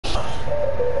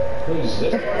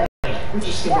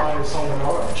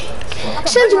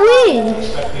Since when?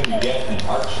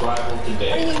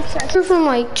 You're from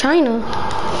like China.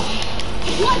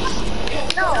 What?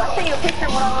 No, I sent you a picture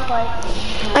of what I look like.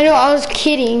 I know, I was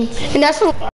kidding. And that's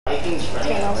what.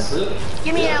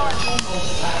 Give me an hour.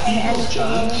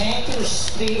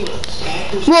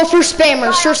 Well, for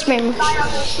spammers, for spammers.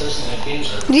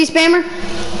 These spammer?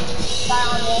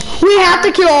 We have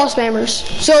to kill all spammers.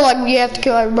 So, like, we have to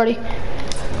kill everybody.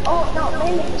 Oh, no,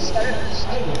 mainly the starters.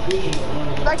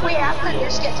 Like, we have to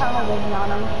just get tunnel vision on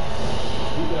them.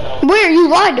 Where? You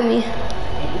lied to me.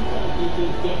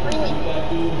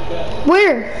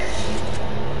 Where?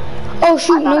 Oh,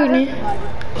 shoot, no, you didn't.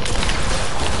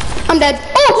 I'm dead.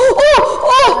 Oh, oh,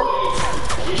 oh!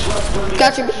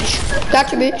 Gotcha, bitch.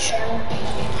 Gotcha, bitch.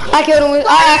 I killed him with.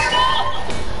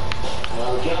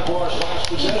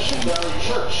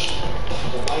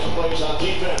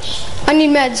 I need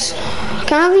meds.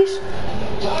 Can I have these?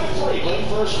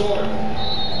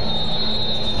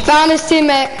 Found his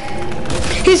teammate.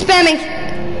 He's spamming.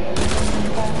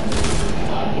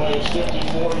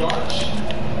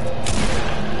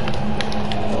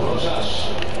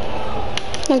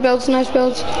 Nice builds, nice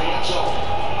builds.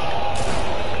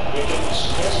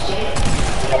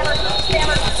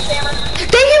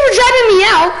 Thank you for driving me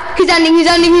out. He's ending, he's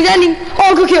ending, he's ending.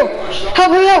 Oh, go kill.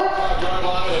 Help, help, help.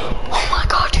 Oh my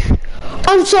god, dude.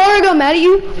 I'm sorry I got mad at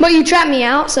you, but you trapped me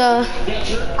out, so.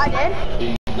 I did?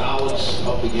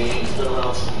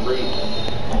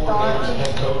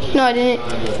 No, I didn't.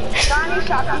 Johnny,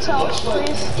 shotgun cells,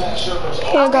 please.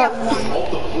 Here, I got.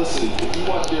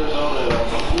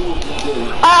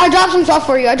 I dropped some stuff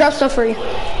for you. I dropped stuff for you.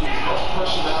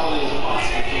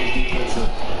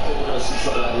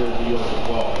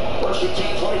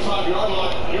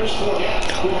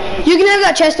 You can have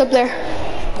that chest up there.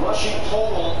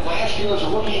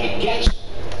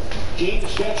 Dude,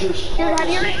 have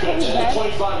you heard King's Dead?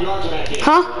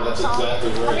 Huh?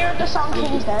 Have you heard the song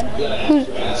King's Dead? Who's?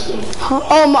 Huh?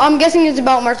 Oh, I'm guessing it's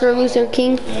about Martin Luther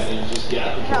King. No.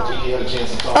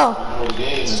 Oh.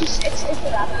 It's just, it's the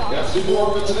rap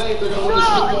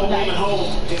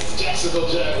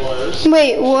song.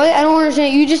 Wait, what? I don't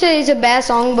understand. You just said it's a bad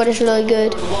song, but it's really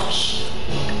good.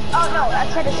 Oh, no, I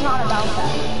said it's not about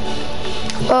that.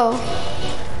 Oh.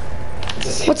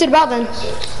 What's it about then?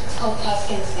 Called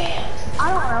Tuscan Sand.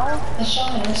 I don't know. The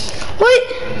shaman is. What?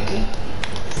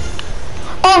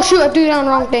 Oh shoot, I threw down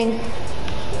the wrong thing.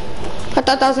 I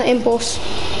thought that was an impulse.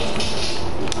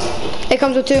 It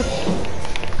comes with two.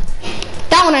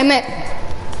 That one I met.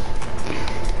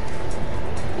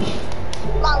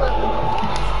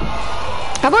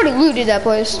 I've already looted that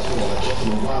place.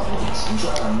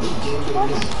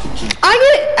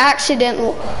 I get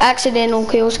accidental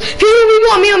kills.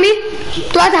 People on me.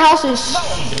 Throughout the houses.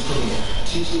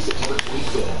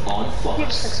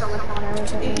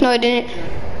 No, I didn't.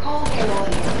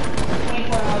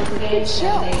 Chill.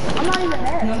 I'm not even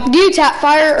there. Do you tap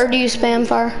fire or do you spam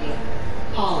fire?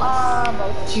 Both.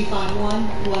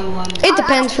 It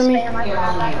depends for me.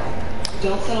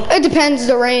 It depends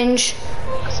the range.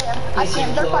 I see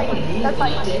him. They're fighting. They're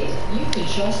fighting.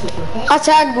 I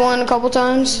tagged one a couple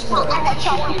times. I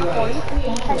headshot one for 40.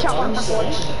 Headshot one for 40.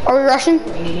 Are we rushing?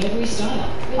 Yeah.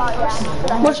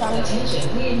 What?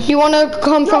 You want to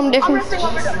come from different?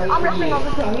 I'm ripping over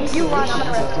to you. Run, I'm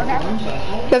gonna rip, okay?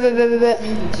 Bet.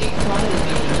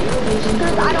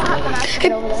 Because I don't have the match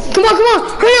Hey, over there. come on.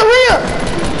 Hurry up.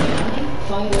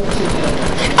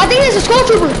 I think there's a skull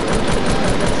trooper.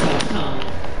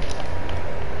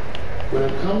 When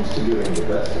it comes to getting the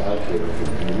best outfit for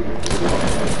the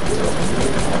community,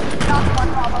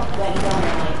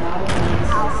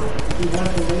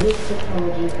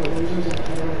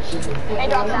 Hey,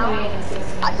 drop down.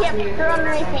 I can't. They're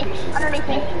underneath me.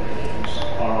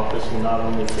 Our office will not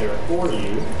only care for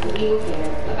you, but we will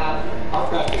care about our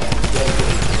practice.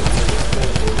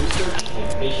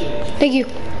 Thank you.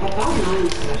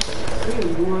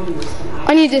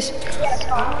 I need this.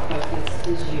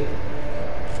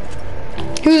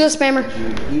 Who's a spammer?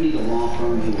 You need a law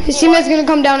firm who His teammate's gonna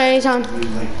come down anytime. you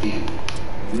like family.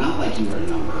 Not like you were a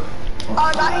number. Or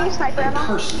Got any sniper ammo?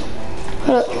 personal.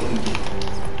 Hold up.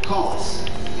 Call us.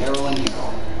 Harold and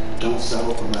Harold. Don't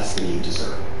settle for less than you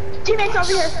deserve. Teammates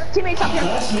over here. Teammates up here.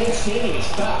 Classmates team is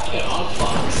back and on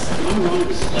Fox.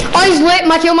 Oh, he's lit.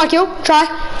 My kill. Try,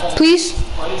 please.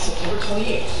 Friday, September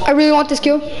 28th. I really want this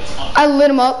kill. I lit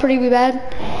him up pretty bad.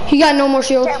 He got no more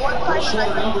shield.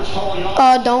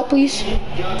 Don't please.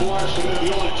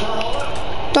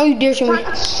 Don't you dare shoot me.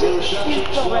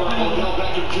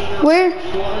 Where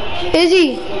is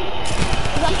he?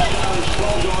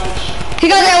 He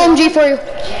got the LMG for you.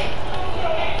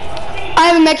 I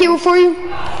have a med kit for you.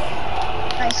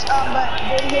 Nice. But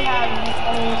did he have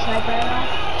any sniper ammo?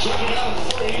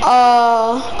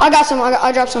 I got some.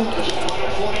 I dropped some.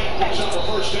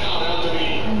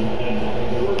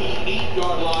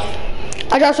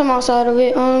 I dropped some outside of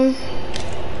it.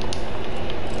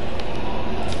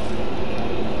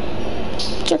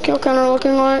 What's our kill counter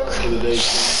looking like?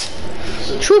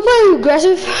 Should we play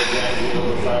aggressive?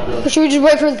 Or should we just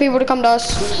wait for the people to come to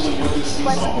us?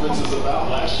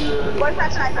 Where's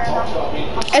that sniper ammo?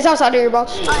 It's outside of your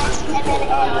box. And then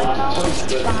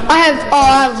ammo. I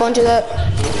have a bunch of that. I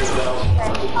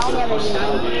only have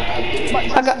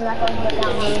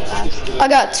 89. I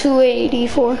got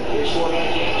 284.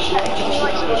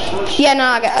 Yeah, no,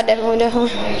 I definitely.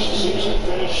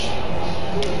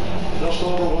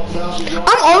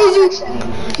 I'm always,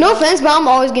 no offense, but I'm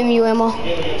always giving you ammo.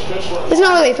 It's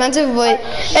not really offensive, but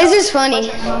it's just funny.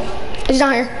 It's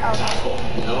not here. I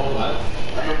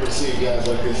remember seeing guys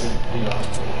like this,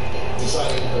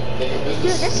 deciding to make a business.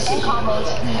 Dude, this in combos.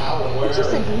 It's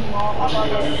just a default. I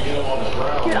love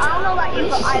it. Dude, I don't know about you,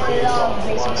 but I love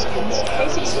basic skins.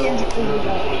 Basic skins is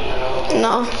easy.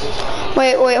 No.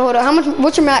 Wait, hold on. How much?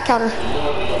 What's your mat counter? I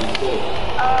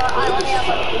only have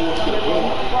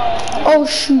Oh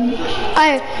shoot!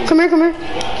 Come here.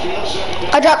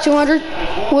 I dropped 200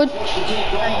 wood.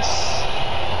 Nice.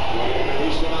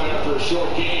 He's going out after a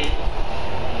short game.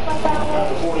 At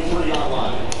the 43-yard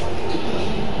line.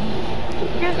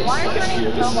 Dude, why aren't you running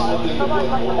the snowball? Snowball is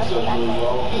like the best one back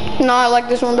there. No, I like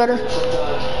this one better.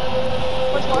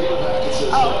 Which one?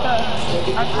 Oh,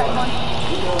 the archetype one.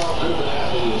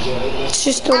 It's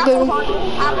just still good.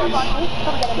 Apple bundle.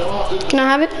 Come get it. Can I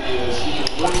have it?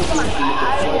 Come on, I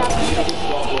already have it.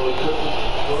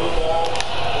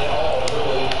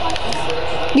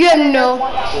 You have no.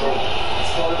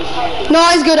 No,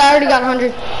 it's good. I already got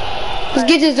 100. Let's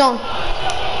get this zone.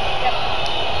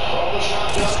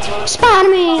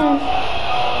 Spider-Man.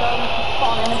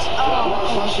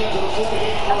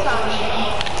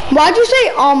 Why'd you say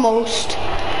almost?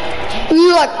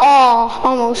 You like, oh,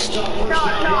 almost. No, I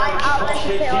was just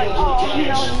say like, oh,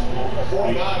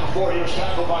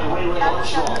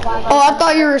 Oh, I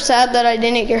thought you were sad that I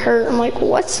didn't get hurt. I'm like,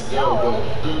 what?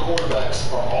 Good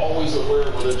quarterbacks are always aware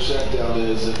of what a check down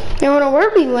is. No,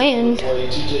 where'd we land?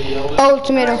 Oh,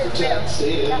 tomato.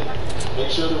 Make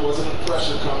sure there wasn't a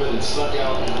pressure coming and snuck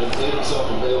out and made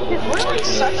himself available. Dude, we're like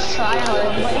such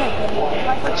tryhards.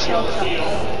 Like a chill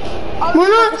We're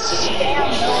not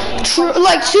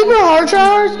like super hard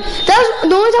tryhards. That's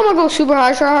the only time I go super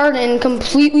hard tryhard and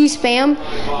completely spam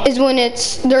is when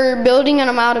they're building and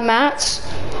I'm out of mats,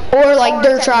 or like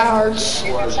they're tryhards.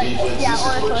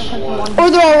 Or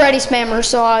they're already spammers,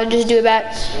 so I just do it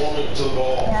back.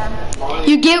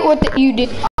 You get what you did.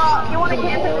 You want to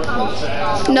camp in the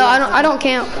house? No, I don't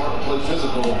camp.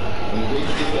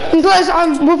 And plus,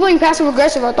 we're playing passive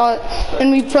aggressive, I thought,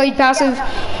 and we played passive.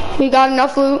 We got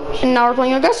enough loot, and now we're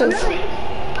playing aggressive. Okay,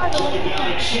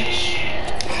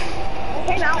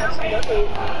 now we're supposed to.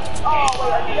 Oh,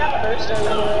 wait, you got a burst or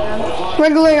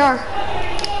Regularly are.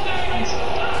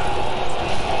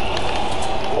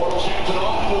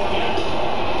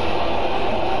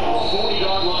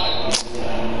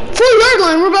 40-yard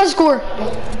line, we're about to score.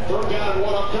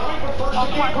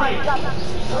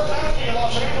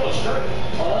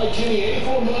 If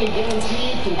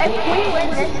we win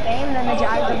this game, then the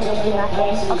Jags are going to win that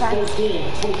game, okay?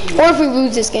 Or if we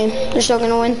lose this game, they're still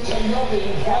gonna win.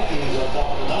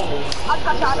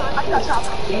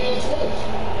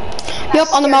 Yep,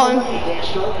 on the mountain.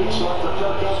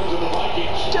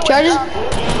 Charges?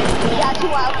 Yeah, 2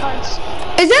 wild cards.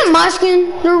 Is that my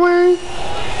skin they're wearing? No,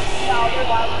 they're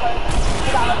wild cards.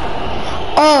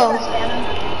 Oh.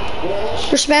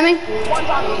 They're spamming? One's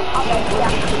on me. Okay, yeah.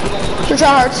 They're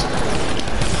tryhards.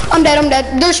 I'm dead.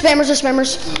 They're spammers.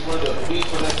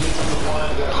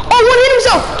 Oh, one hit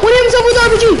himself with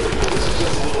RPG.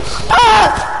 Ah!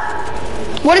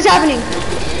 What is happening? I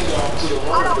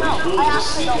don't know. I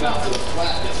actually don't know.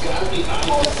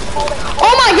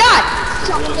 Oh my god!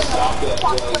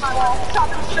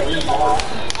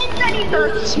 And then he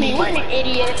hurts me. What an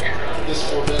idiot.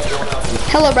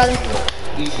 Hello, brother.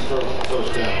 He's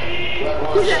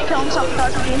gonna kill himself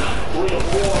because of you.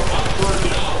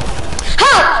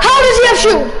 How does he have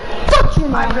shoe? Fuck you,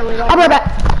 man. I'll be right back.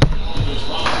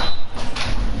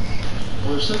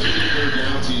 We're such a good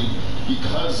down team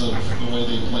because of the way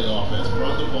they play offense.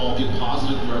 Run the ball, get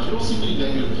positive yards. You don't see many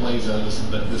negative plays out of this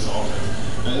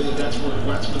offense. I think that's where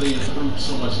they improved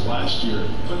so much last year.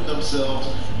 Putting themselves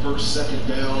first, second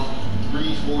down,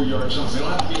 3, 4 yard chunks. They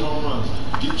don't have to be home runs.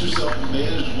 Get yourself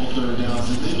manageable third downs,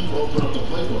 and then you open up the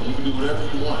playbook. You can do whatever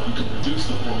you want. You can reduce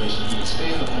the formation, you can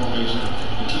expand the formation,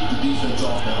 and keep the defense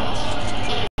off balance.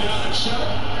 Down at 7.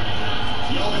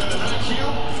 Yeldon in the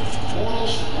backfield.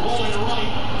 Bortles rolling right.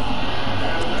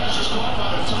 And the pass is caught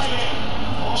by the tight end.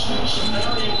 Austin,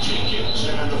 Samarian, Jenkins,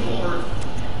 and the forward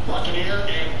Buccaneer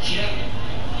and Jet.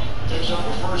 Takes up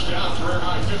a first down, career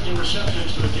high 50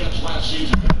 receptions for the Jets last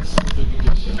season.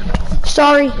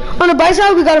 Sorry. On the bright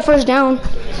side, we got a first down.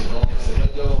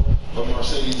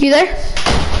 You there?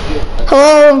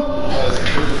 Hello?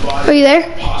 Are you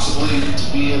there? Possibly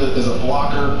to be in as a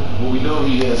blocker, but we know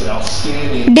he has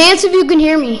outstanding. Dance if you can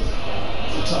hear me.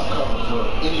 It's a tough cover for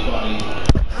anybody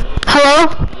Hello?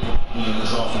 in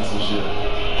this offense this year.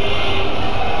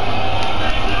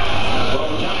 Well,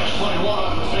 the Giants play one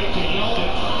on the fake to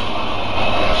Yeldon.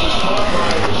 Pass is caught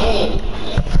by Cole.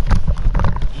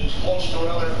 He's close to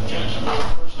another Jacksonville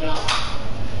first down.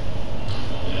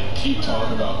 And keep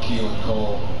talking about Keelan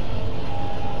Cole.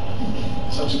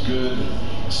 Such a good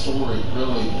story,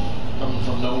 really. Coming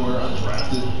from nowhere,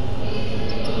 undrafted,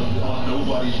 on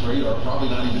nobody's radar, probably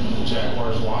not even in the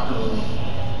Jaguars locker room.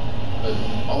 But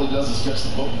all he does is catch the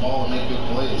football and make good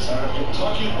plays.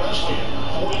 Kentucky Wesleyan,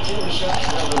 42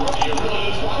 receptions as a rookie. It really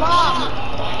is wide receiver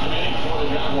by committee for the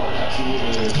Jaguars.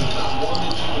 Absolutely. There's not one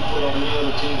that you can put on any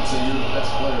other team and say you're the best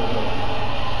player.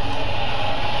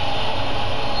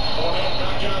 Fournette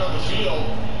back out on the field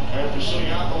after sitting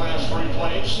out the last 3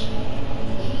 plays.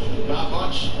 Not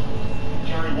much.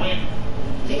 Gary Wynn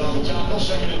in on the tackle,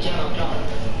 2nd and 10 on guard.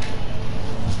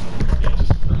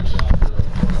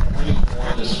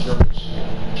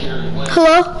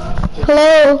 Hello?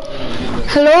 Hello?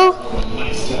 Hello?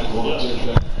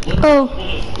 Oh.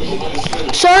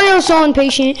 Sorry I was so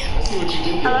impatient.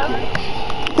 Hello?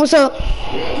 What's up?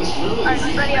 Alright,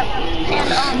 ready up.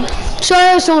 And, Sorry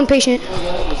I was so impatient. no,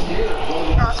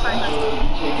 it's fine.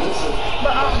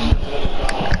 But,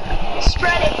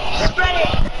 spread it.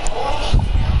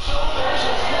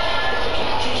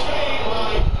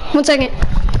 1 second.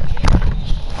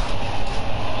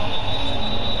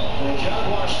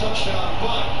 Jaguars touchdown,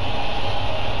 but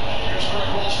here's Greg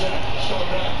Rolston. It's going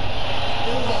back.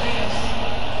 Over the hands,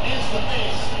 hands to the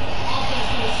face. Offense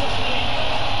to the 6-8.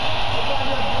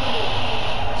 5-yard penalty.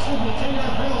 Excuse me,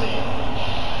 10-yard penalty.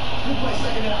 Replay,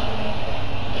 second down.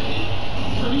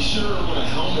 Pretty sure when a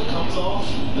helmet comes off,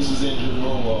 this is Andrew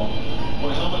Norwell.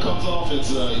 When a helmet comes off,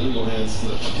 it's illegal hands to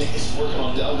the face. Working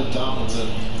on Delvin Tomlinson.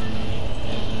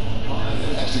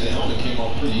 Actually, the helmet came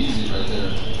off pretty easy right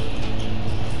there.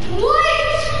 What?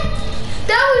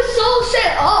 That was so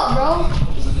set up, bro.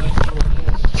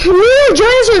 Me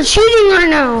Giants are cheating right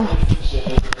now.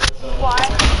 Why?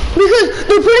 Because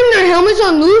they're putting their helmets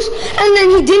on loose, and then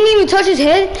he didn't even touch his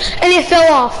head, and it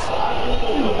fell off.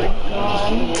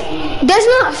 That's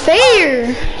not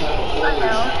fair. I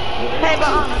know. Hey,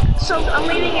 but, so I'm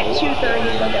leaving at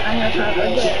 2:30, but I'm gonna try to go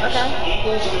get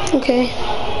it, okay? Okay.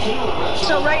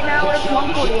 So right now it's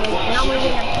 1:48, and I'm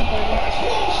leaving at 2:30.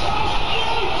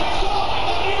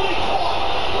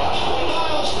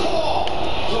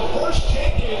 First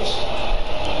Jenkins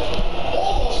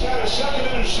almost got a second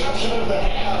interception of the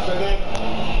half, and then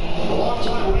a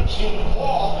long-time Redskin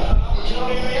ball got an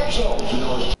opportunity in the end zone. Get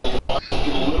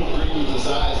a little green with his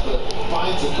eyes, but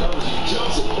finds the coverage. He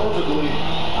jumps it perfectly.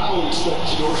 I would expect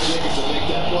George Jenkins to make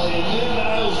that play, and then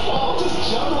Niles ball just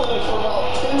juggling it for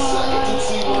about 10 seconds. It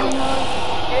seemed like,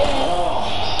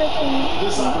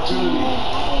 this opportunity.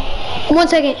 1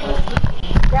 second.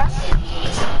 Yes?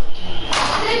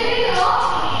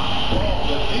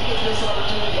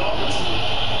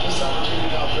 This opportunity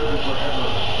out there forever.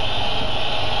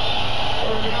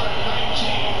 Working out at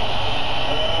 19.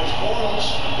 As Bortles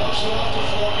dumps it off to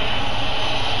Fournette.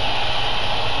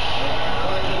 And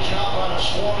really good job on the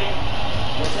swarming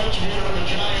defensive unit of the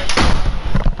Giants.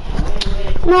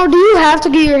 No, do you have to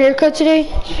get your haircut today?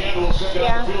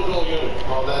 Yeah.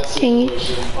 Dang it.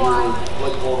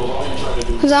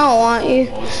 Because I don't want you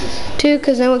to,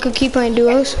 because then we could keep playing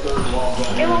duos. It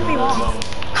won't be long.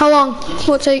 How long?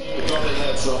 Will it take?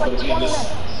 Like 20 minutes.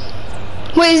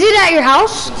 Wait, is it at your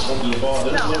house?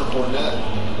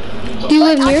 Do you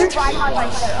live near?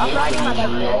 I'm riding my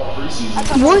bike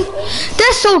there. What?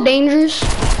 That's so dangerous.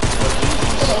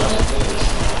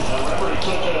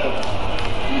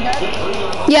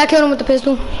 Yeah, I killed him with the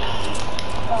pistol.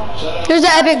 There's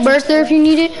an epic burst there if you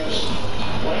need it.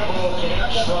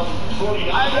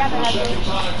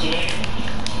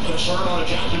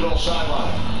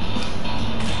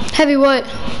 Heavy what?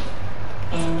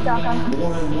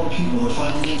 More and more people are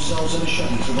finding themselves in a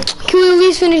Chevy for the Can we at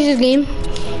least finish this game?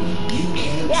 you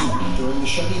can too. during the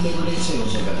Chevy Labor Day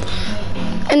sales event.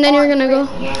 And then you're gonna go.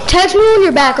 Text me when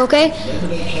you're back, okay?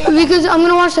 Because I'm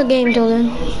gonna watch the game till then.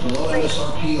 Below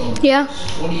MSRP on Yeah.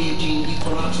 2018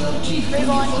 Equinox LT from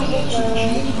Finance and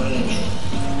GM Financial.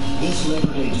 This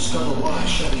Labor Day, discover why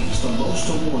Chevy is the most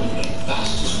awarded and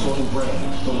fastest growing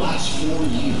brand the last 4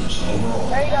 years overall.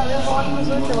 There you go, there's one was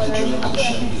with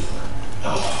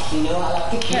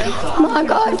Oh my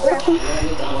God.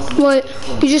 What?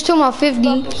 You just told me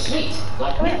 50.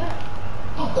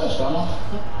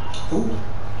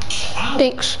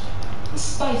 Thanks.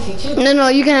 No,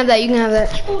 you can have that. You can have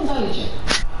that.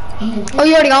 Oh,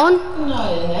 you already got one?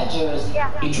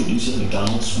 Introducing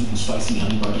McDonald's sweet and spicy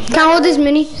honey barbecue. Can I hold this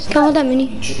mini? Can I hold that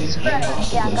mini? Chicken and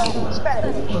pasta Yeah, based go. on Spread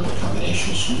it. perfect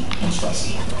combination of sweet and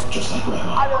spicy, just like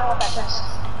grandma. I don't know what that is.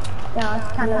 No,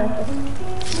 it's kind of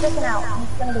sticking out.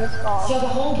 It's gonna be a skull. So the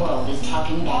whole world is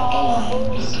talking about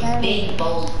AI. Big,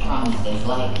 bold promises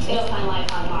like it'll find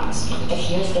life on Mars. But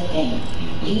here's the thing.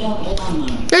 You don't live on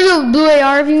Mars. There's a blue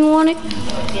AR if you want it.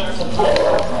 There's a black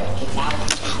hole. It's out.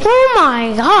 Oh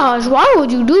my gosh, why would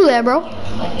you do that, bro?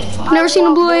 Never seen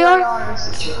a blue AR? No,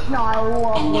 I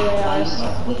love And blue now ARs.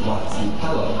 with Watson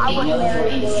Hello, I it would knows your marry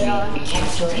industry, AR.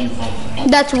 protects your insights, and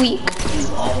That's weak. you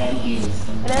already use.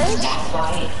 It is? That's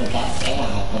why it's the best AI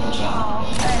for the job.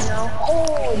 I don't know.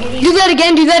 Oh, Do that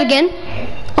again, do that again.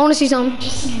 I want to see something.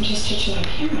 Just interested in your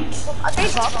appearance. they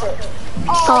buffed it.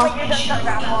 Oh, wait, you're just gonna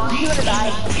grab one. You would've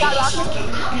died. Got rockets?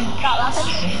 Got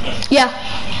rockets? Yeah,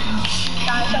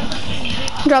 Got it.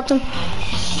 dropped him.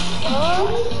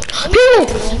 People!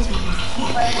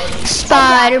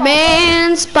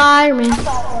 Spider-Man, Spider-Man.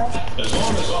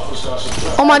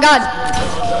 Oh my God.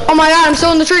 Oh my God, I'm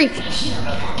still in the tree.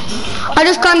 I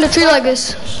just climbed the tree like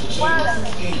this.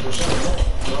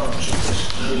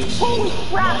 Holy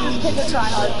crap, these kids are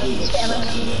trying hard.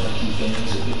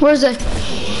 Spammers. Where's it?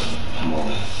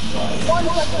 One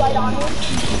just right on me.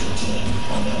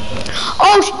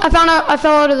 Oh, I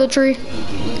fell out of the tree. He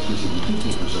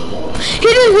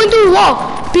just went through the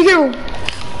wall. Be careful.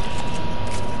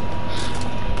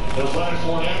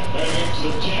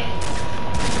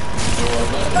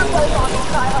 They're both on me,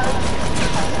 try hard.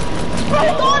 Bro,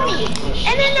 it's on me!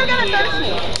 And then they're gonna thirst me.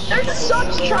 They're just such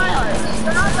tryhards.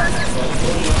 They're not thirsty.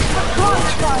 Come on,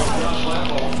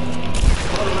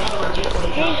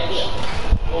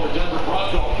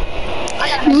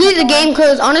 Leave the game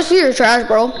because honestly you're trash,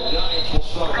 bro.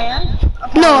 I am?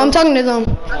 No, I'm talking to them.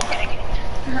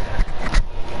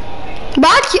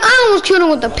 But I almost killed him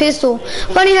with a pistol.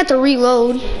 But I didn't have to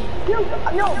reload. No,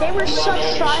 they were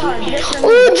such tryhards.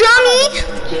 Ooh, Johnny!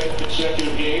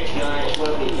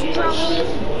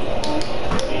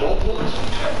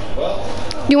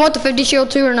 You want the 50 shield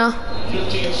too or not? Wait,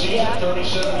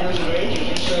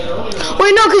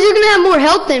 no, because you're going to have more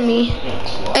health than me.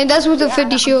 And that's with the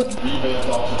 50 shield.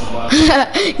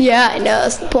 Yeah, I know,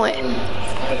 that's the point. I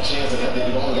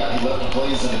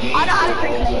know how to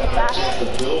drink it fast.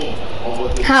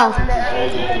 How?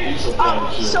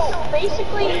 So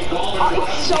basically,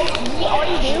 all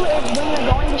you do is when you're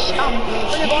going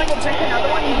to drink another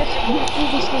one, you just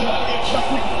easy speed it.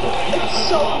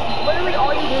 So literally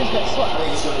all you do is get slow.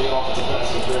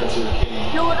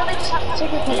 You literally just have to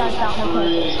take your guys down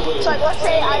real quick. So like, let's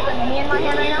say I have a mini in my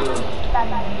hand right now. That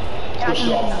mini. And I can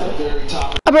get another.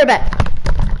 I'll be right back.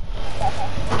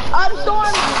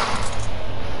 Storm.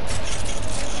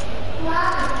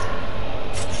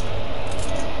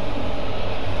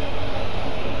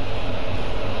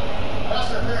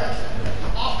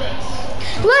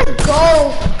 Let's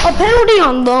go. A penalty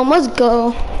on them. Let's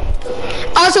go.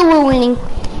 Also, we're winning.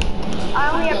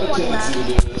 I only have 20 man.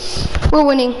 We're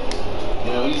winning.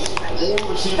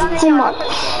 Oh my.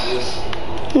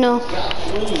 No.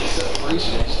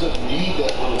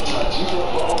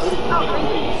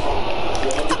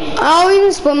 I'll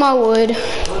even split my wood. I'm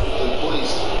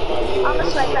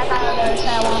gonna swipe back out of there and say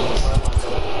I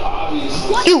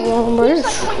won't. You won't, bro. He's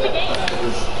like, win the game.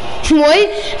 What?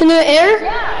 In the air?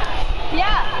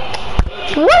 Yeah.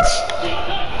 What?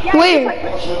 Yeah, Where? With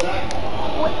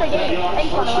the game. Hey,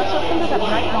 fun, let's hope there's a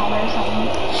bright bomb or something.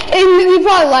 And he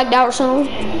probably lagged out or something.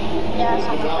 Yeah,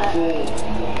 something like that.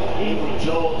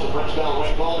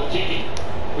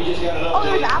 Oh,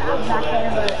 there's apples back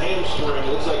there, but...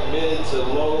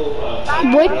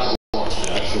 What?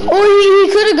 Or he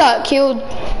could have got killed.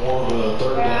 More of a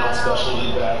third down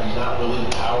specialty back. He's not really the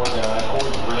power guy.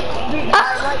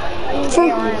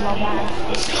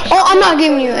 Oh, I'm not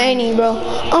giving you any, bro.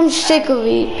 I'm sick of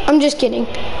it. I'm just kidding.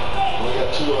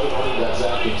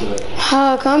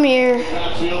 Come here.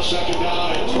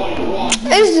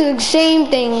 It's the same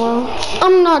thing, bro.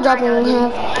 I'm not dropping one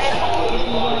half.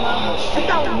 It's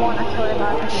not one, I swear to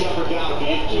God. Shepherd down at the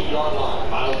 18-yard line.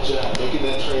 Miles Jack making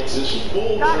that transition,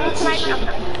 full transition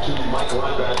to Mike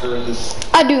linebacker in this.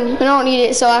 I do. I don't need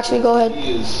it, so actually go ahead.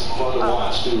 He is fun to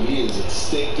watch too. He is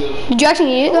instinctive. Did you actually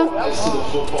need it though? Nice to the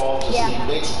football. Just he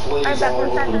makes plays all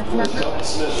over the place. Kelvin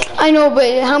Smith. I know,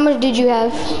 but how much did you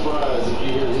have? I'm surprised if you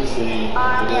hear his name in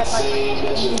that same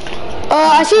mention.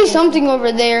 I see something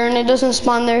over there, and it doesn't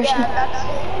spawn there. Yeah,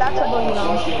 that's a boogie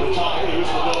doll.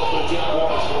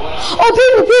 Oh,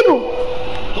 people!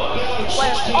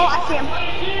 Where? Oh, I see him.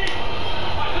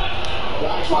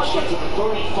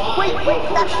 Wait,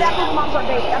 that's where the moms are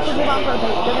bait. That's where the moms are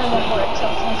bait. They're gonna go for it, so.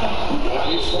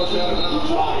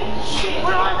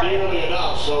 Where are they? Nearly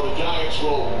enough, so the Giants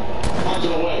will punt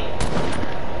it away.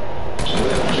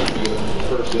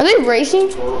 Are they racing?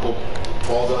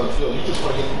 Balls on the field. You just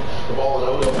want to get the ball in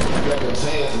Odo Beckham's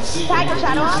hands and see if Tiger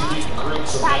shadow up.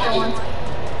 Tiger one.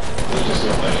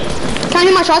 Can I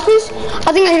hit my shots, please?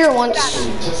 I think I hit her once.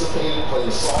 Anticipated,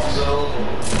 playing soft zone.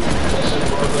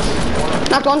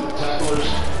 Knocked one. Tacklers,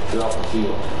 they're off the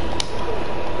field.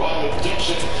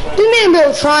 This man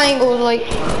built triangles, like.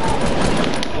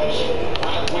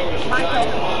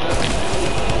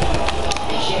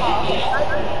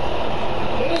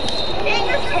 Dang,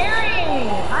 you're carrying me.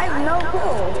 I have no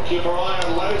clue. Keep our eye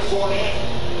on Leonard Fournette.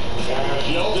 And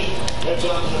Yeldon heads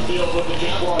onto the field with the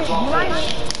Jaguars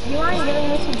offense. You mind giving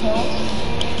me some pills?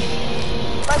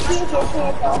 My team gives me a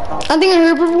pill. I think I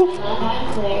heard purple.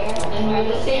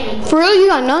 For real, you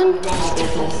got none?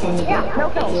 Yeah, no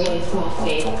pills.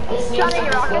 Johnny,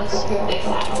 your rockets?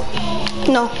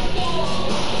 No.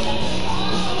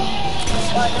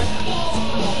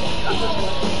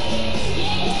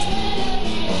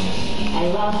 I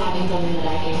love having something that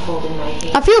I can hold in my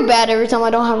hand. I feel bad every time I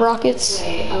don't have rockets.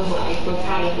 Of like, we're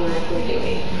proud of work we're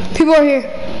doing. People are here.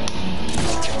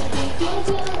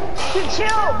 Dude,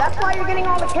 chill. That's why you're getting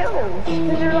all the kills.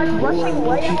 Because you're like rushing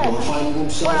way ahead. People are finding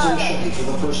themselves in Chevy for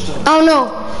the first time. I don't know,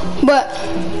 but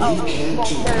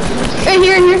in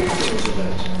here.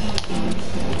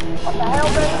 What the hell,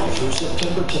 man? Through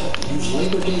September 10th, use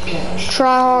Labor Day cash.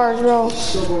 Try hard, bro.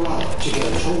 Silverado to get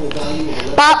a total value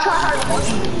of Bop.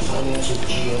 finance with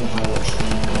GM Financial.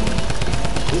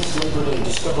 This Labor Day,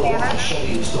 discover why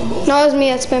Chevy is the most No, it's me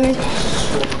that's spamming.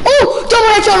 Oh, double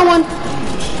headshot on one.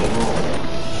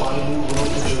 Find new road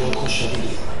at your local Chevy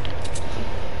dealer.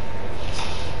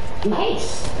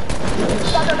 Nice.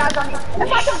 Other guys on you.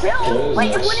 If I can build,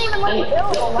 wait, it wouldn't even let me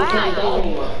build. The lag.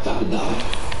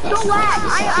 The lag.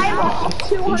 I'm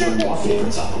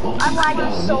 250. I'm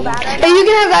lagging so bad right Hey, now. you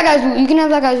can have that guy's loot. You can have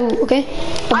that guy's loot, okay?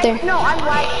 Up there. No, I'm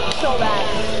lagging so bad.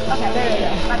 Okay, there you go.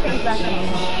 My thing's back on.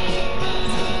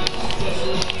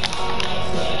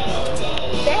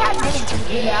 They had mini to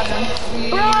grab them.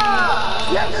 Bruh!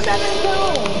 You have 7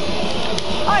 kills!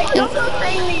 Alright, don't go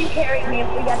saying that you carried me if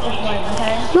we get this win,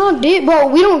 okay? No, bro,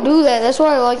 we don't do that. That's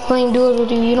why I like playing duos with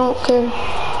you. You don't care. I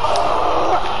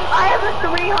have a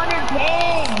 300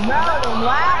 ping! Bro, the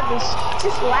lag is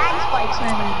just lag spikes,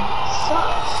 man.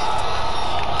 Sucks.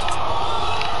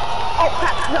 Oh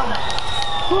crap, no.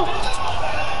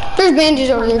 There's bandages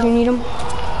over there if you need them. I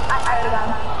already got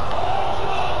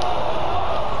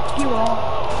him. You won't.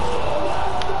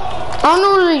 I don't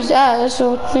know where he's at. That's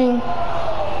the thing.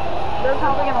 They're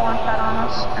probably gonna launch that on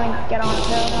us. I mean, get on it.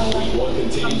 One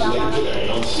continues later today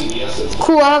on CBS.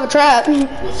 Cool, I have a trap.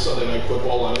 With Sunday Night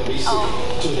Football on NBC.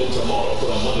 Tune in tomorrow for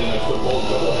the Monday Night Football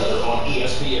doubleheader on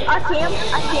ESPN. I see him.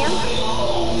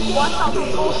 Watch how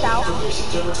he goes south.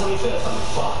 September 25th on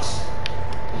Fox.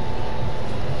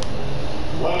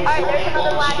 Alright, there's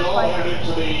another lag spike.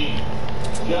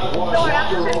 Don't worry, I'm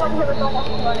just sitting over here with almost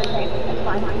 200 ping. It's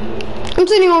fine. I'm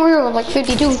sitting over here with like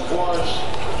 52.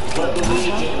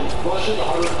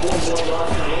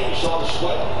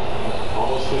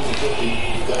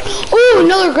 Ooh,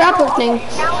 another grapple thing.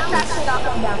 Now it's actually not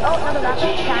going down. Oh, another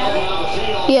grapple.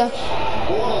 Yeah.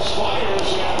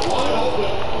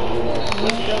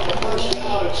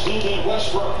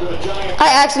 I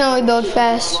accidentally built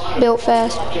fast.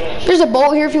 There's a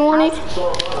bolt here if you want it. Wait.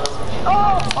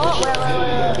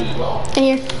 In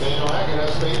here.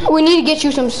 We need to get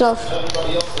you some stuff.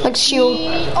 Like shield.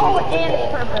 Oh, and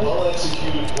it's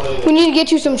purple. We need to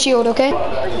get you some shield, okay?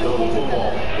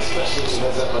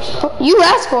 You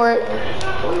asked for it. Okay,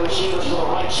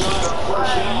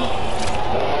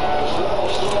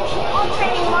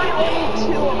 mine only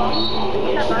 2 of them.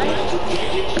 Is that right?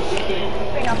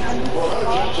 Bring up them.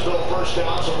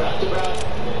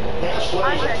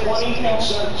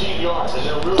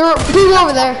 There are people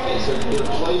over there.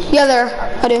 Yeah, there.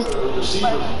 I do.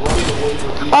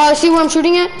 See where I'm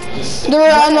shooting at?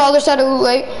 They're on the other side of Loot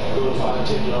 8.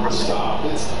 Taking on the stop.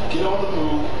 It's get on the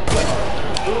move.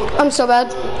 I'm so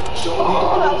bad.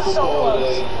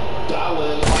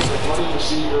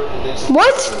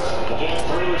 What?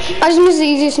 I just missed the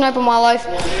easiest snipe of my life.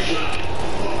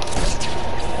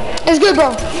 It's good,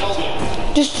 bro.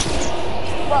 Just.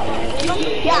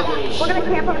 Yeah, we're gonna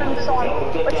camp on the storm,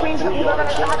 which means we're gonna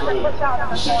have to push out on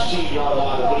the storm.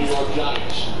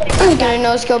 I'm gonna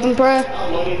no scope and pray.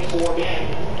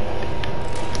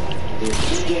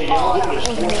 TJ Yeldon is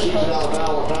 4 seasons out of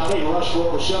Alabama. He rushed for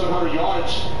over 700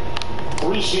 yards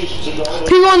 3 seasons ago.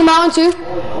 People on the mountain too.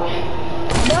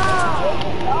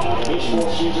 He's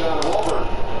 4 seasons out of Auburn.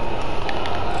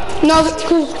 No,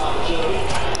 cause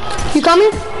you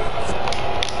coming?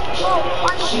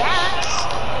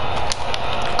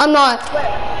 I'm not. Where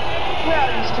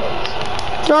are these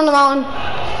kids? They're on the mountain.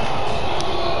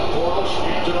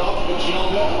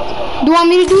 Do you want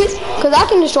me to do it? Cause I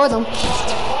can destroy them.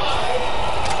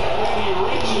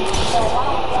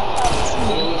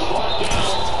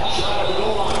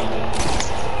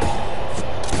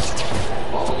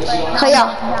 Yeah.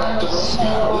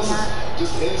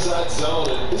 Just inside zone.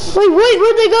 Wait,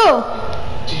 where'd they go?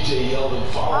 TJ Yeldon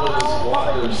following his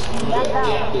blockers through that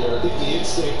gap there. I think the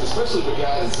instinct, especially the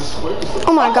guy that's this quick, is the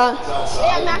Oh my god.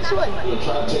 Yeah, Maxwood.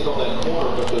 try to take on that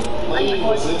corner, but the lane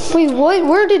was inside. Wait, what?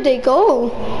 Where did they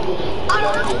go? I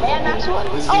don't know. Yeah, Maxwood.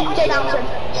 Oh, okay, bouncing.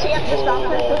 See, I'm just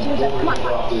bouncing. Let's use it. Come on.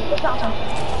 Let's bounce him.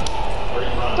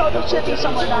 So there should be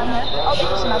somewhere down here. Oh,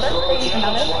 there's another. There's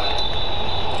another.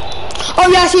 Oh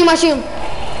yeah, I see him.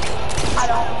 I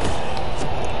don't.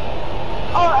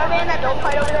 Oh, are they in that build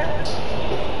fight over there?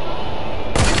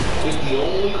 This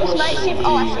might seem.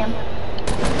 Oh, I see him.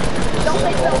 Don't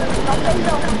play Phil. Don't play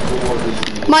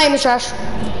Phil. My aim is trash.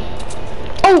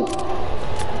 Oh!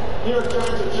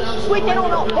 Wait, they don't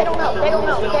know. They don't know. They don't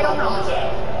know. They don't know.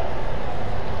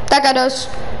 That guy does.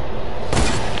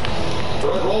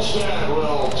 Rolstad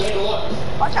will take a look.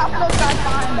 Watch out for those guys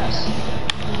behind us.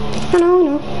 I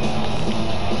know.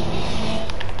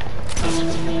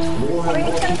 More and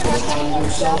more people are finding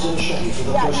themselves in Chevy for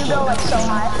the Yeah, first you go time. like so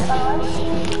high.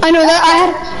 I know that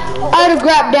I had to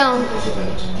grab down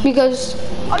because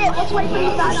Okay, let's wait for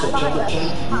these guys behind September us.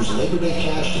 10th, use Labor Day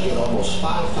cash to get almost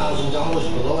 $5,000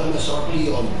 below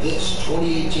MSRP on this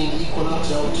 2018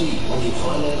 Equinox LT when you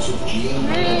finance with GM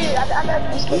Financial. I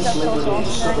bet these kids This are so Labor Day, salty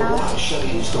discover right now. why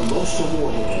Chevy is the most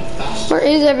awarded and fastest where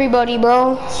is everybody,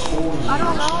 bro? 4 years. I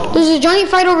don't know. There's a giant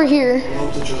fight over here.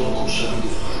 Promote at your local Chevy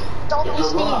dealer. Don't be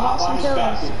Steve. Want some kills.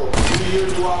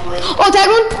 Oh, tag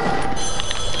one.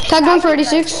 Tag one for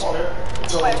 86.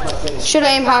 Should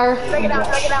I aim higher? Break it out.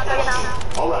 Break it out. Break it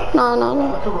out. All right. No.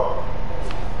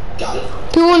 Got it.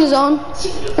 People in the zone.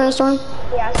 Thunderstorm.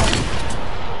 Yeah.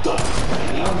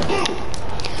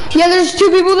 Yeah, there's 2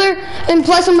 people there and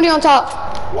plus somebody on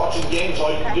top. Watching games,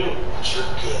 all you can do.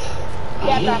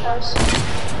 Yeah, backers.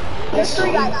 There's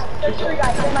 3 guys. There's 3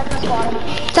 guys. They might be spotting.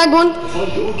 Tag one.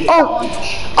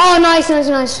 Oh, nice.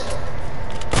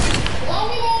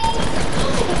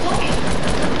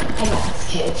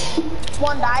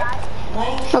 One died.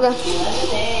 Okay.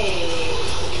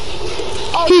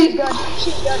 Oh, she's good.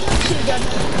 She's good.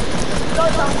 Go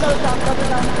zone.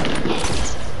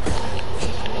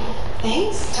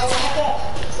 Thanks.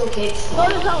 Let's go, kids. Go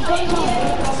to zone. There's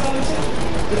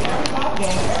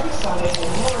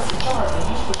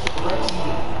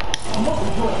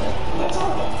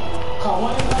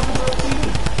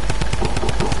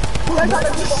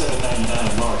other people.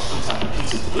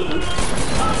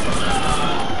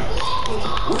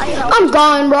 I'm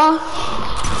gone, bro.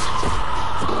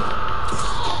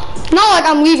 Not like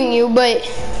I'm leaving you, but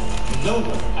No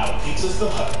one out-pizzas the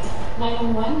hut.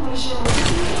 911, what is your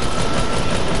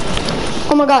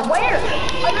oh my god. Where?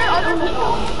 Are there other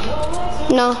people?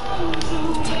 No.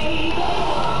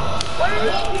 Where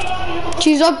is she?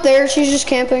 She's up there. She's just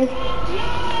camping.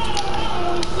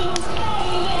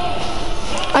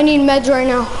 I need meds right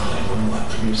now.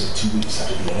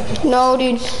 No,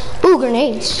 dude. Ooh,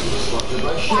 grenades.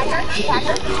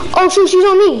 Oh, shoot, she's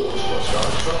on me.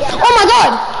 Oh my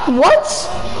god. What?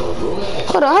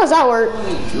 Hold on, how does that work?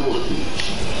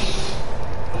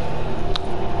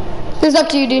 It's up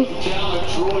to you, dude.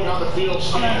 Challenge ruling on the field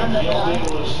stand. Yeldon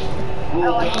was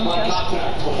ruled down by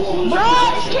contact before losing Bro,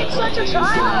 this kid's such a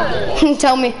tryhard.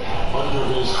 Tell me.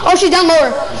 Oh, she's down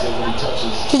lower.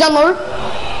 She's down lower.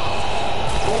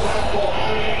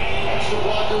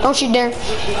 Oh, she's there.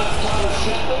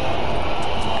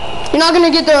 You're not gonna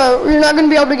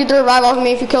be able to get the revive off of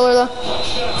me if you kill her though.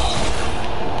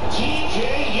 TJ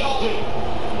Yeldon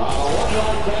on a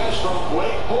 1-yard pass from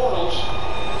Blake Bortles.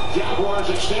 Jaguars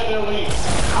extend their lead.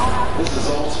 This is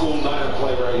old school Niner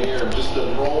play right here. Just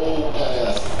the roll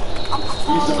pass.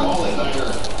 We used to call it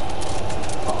Niner.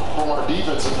 From our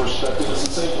defensive perspective, it's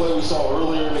the same play we saw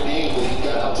earlier in the game that he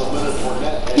got out to Leonard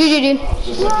Fournette. Dude.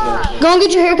 Just like Go and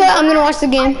get your haircut. I'm gonna watch the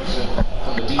game.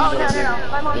 Oh, no.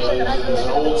 My mom said that I could There's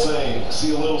an old saying,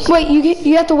 see a little Wait,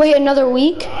 you have to wait another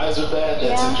week? eyes are bad,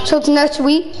 that's it. So it's next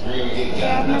week? You're gonna get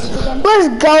Yeah, next weekend.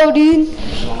 Let's go, dude.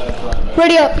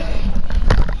 Ready up.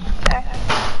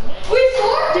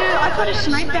 Dude, I could have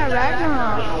sniped that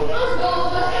Ragnarok.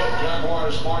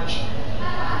 Jaguars march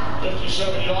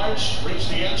 57 yards, reach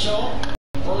the end zone.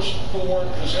 First 4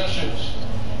 possessions.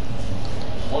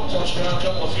 1 touchdown,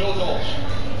 couple of field goals.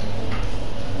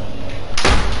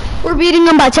 We're beating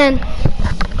them by 10.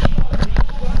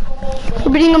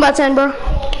 We're beating them by 10, bro.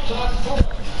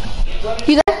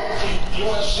 You there?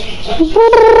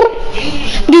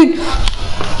 Dude.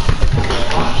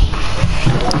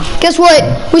 Guess what?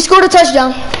 We scored a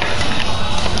touchdown.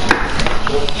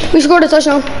 We scored a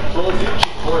touchdown.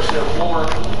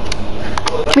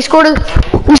 We scored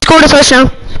a touchdown.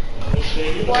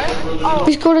 What?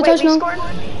 We scored a touchdown. Scored?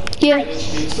 Yeah.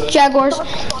 Jaguars.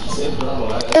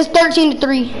 It's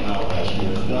 13-3.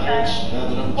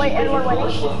 Wait, and we're winning?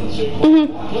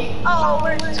 Mm-hmm. Oh,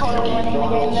 we're totally winning the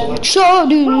game then. Shut up,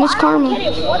 dude. Miss Karma.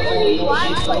 What are these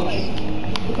last plays?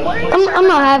 What are you I'm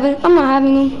not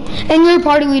having them. And you're a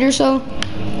party leader, so.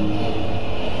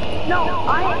 No,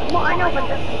 I know, but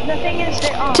the thing is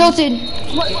that, Tilted.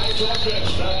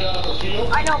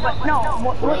 I know, but no,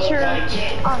 what's your,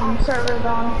 servers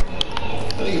on?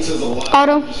 I think it says a lot.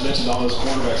 Auto. You just mentioned all those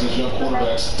quarterbacks, those young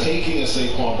quarterbacks, taking a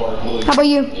Saquon Barkley. How about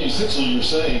you? Essentially, you're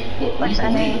saying, look, we What's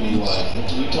that believe in name?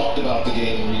 Eli. We talked about the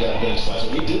game when we got benched last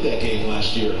year. We did that game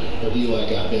last year where Eli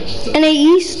got benched. It's a NA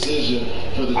East. decision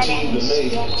for the team to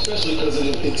make, especially because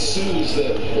it ensues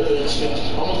that,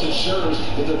 it almost ensures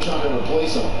that they're trying to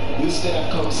replace him. This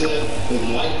staff comes in, they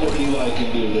like what Eli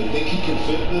can do. They think he can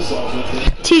fit this offense.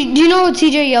 Do you know what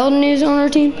TJ Yeldon is on our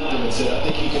team? And said, I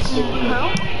think he can still do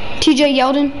it. TJ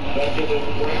Yeldon.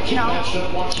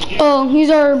 Oh, he's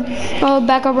our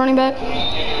backup running back.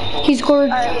 He scored.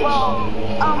 Alright, well,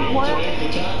 what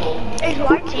is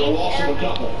my team?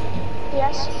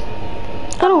 Yes.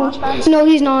 I don't. No,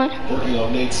 he's not. Working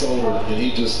on Nate Solder, and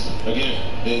he just, again,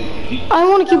 he I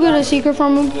want to keep it a secret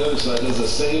from him. the other side does the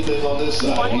same thing on this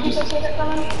side. He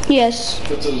just Yes.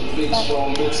 puts those big,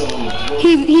 strong mitts on him.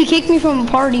 He kicked me from a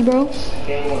party, bro.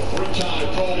 And with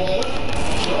 3-time Pro Bowler,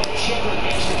 Sterling Shepard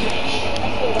makes the catch.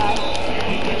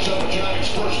 He picks up a Giants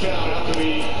first down after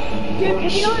the Dude,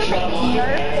 did you know there's like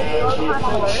nerf that they were kind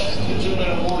of worse?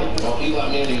 2-minute warning. Well, Eli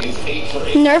Manning is 8 for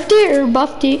 8 Nerfed it or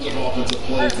buffed it? offensive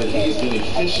plays, but he has been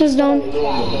efficient It's done.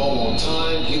 throwing the ball on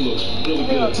time. He looks really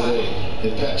good today.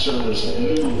 And Pat Shermer's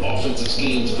new offensive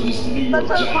schemes for these New York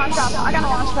Let's throw the punch Giants. out. I gotta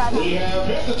launch pad. We have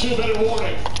hit the 2-minute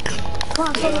warning. Come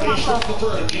on, throw the punch out. The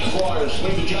third, Deep Flyers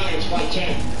lead the Giants by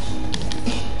 10.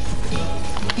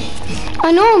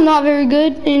 I know I'm not very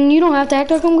good, and you don't have to act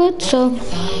like I'm good, so.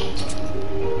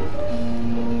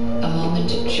 A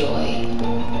moment of joy,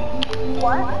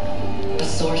 What? a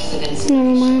source of Never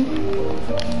inspiration. mind.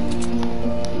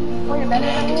 Well, you're better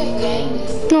than me.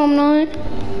 No, I'm not.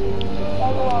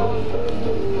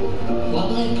 What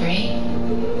will it bring?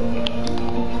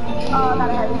 Oh, not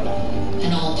ahead.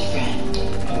 An old friend,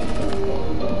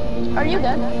 Are you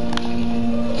good?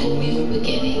 a new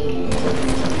beginning,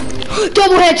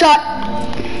 Double headshot.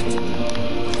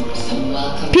 some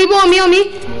welcome People on me.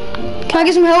 Can I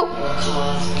get some help?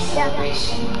 cause for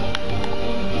celebration.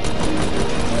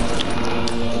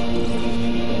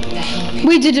 The help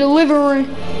We did delivery.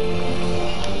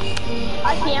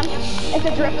 I see him. It's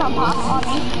a drift on pop on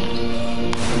me.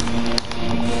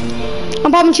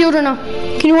 I'm popping children now.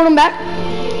 Can you hold them back?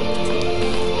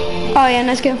 Oh yeah,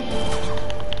 nice kill.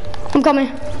 I'm coming.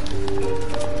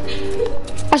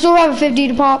 I still have a 50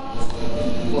 to pop.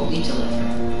 what we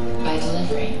deliver by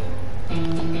delivering.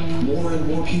 More and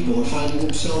more people are finding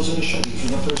themselves in a Chevy for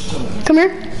the first time. Come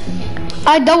here.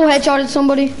 I double headshotted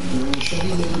somebody. During Chevy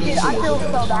Labor Day Dude, I feel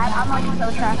so bad. I'm like so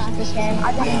trash at this game.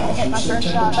 I didn't even hit my first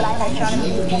shot, but I headshot him.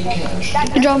 Labor Day cash. That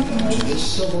Good job. To this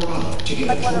Silverado to get a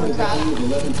Like, what total was that? value of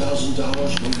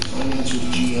 $11,000 when you finance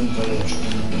with GM Financial.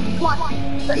 Come on.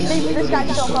 This guy's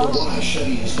so Discover close. why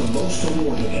Chevy is the most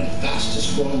awarded and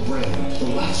fastest growing brand the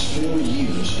last 4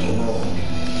 years overall.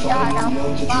 Yeah, I Find know.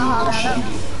 out that you Wow, love I know.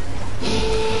 Chevy.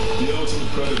 The ultimate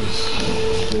predators.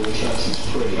 They attracts its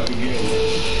prey.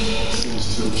 Again, seems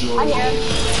to enjoy. I hear him.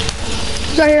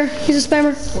 He's right here. He's a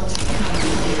spammer.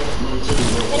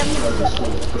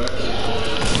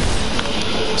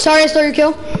 Sorry, I stole your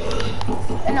kill.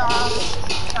 No,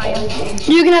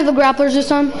 You can have the grapplers this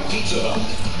time.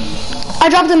 I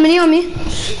dropped the mini on me.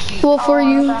 Well, for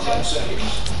you.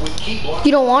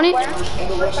 You don't want it?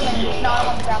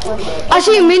 I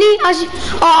see a mini. I see.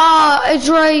 It's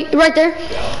right there.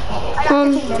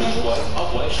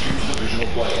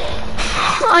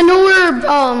 I know where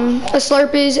a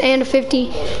slurp is and a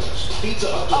 50.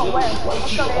 Oh, where?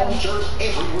 Let's go there.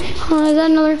 Is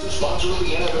that another?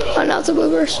 Oh, no, it's a blue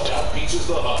burst. Come on,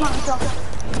 let's go.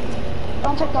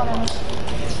 Don't take that in.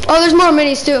 Oh, there's more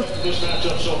minis too. This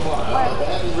matchup so far, they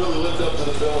haven't really lived up to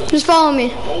the billing. Just follow me. A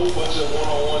whole bunch of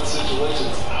one-on-one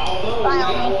situations. Although we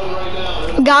got one right now.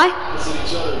 They're Guy? opposite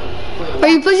each other. Are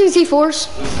you placing C4s?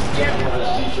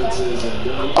 Defenses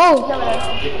and Oh.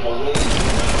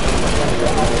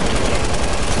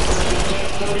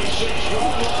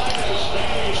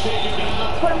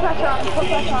 Put pressure on him. Put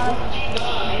pressure on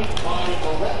him.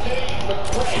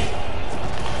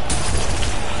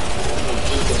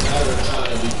 just a matter of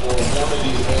time before one of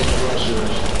these edge rushers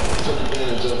took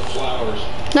advantage of Flowers.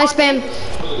 Nice spam.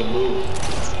 Look at the move.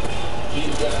 He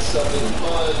got stuck in the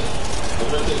mud. The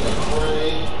red thing a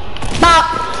crane. Bop.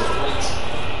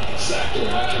 Sack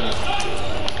there. I cannot.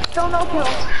 Still no kills.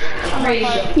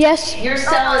 Yes. Your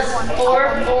cell is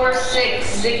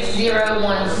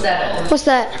 4466017. What's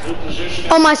that?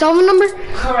 Oh, my cell phone number?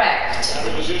 Correct.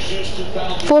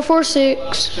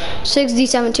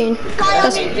 446-6D17.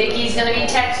 That's Vicky's gonna be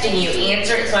texting you.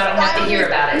 Answer it so I don't have to hear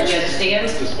about it. Do you understand?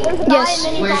 yes.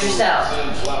 Where's your cell?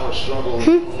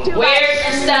 Where's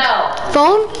your cell?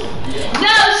 Phone?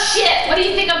 No shit! What do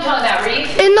you think I'm talking about, Reeve?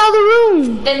 In the other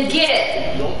room. Then get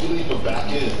it. Don't leave him back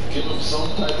in. Give him some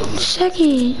type of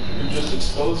Second. You're just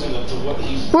exposing him to what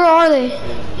he's Where are they?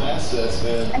 assets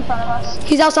and In front of us.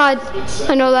 He's outside.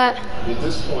 I know that. at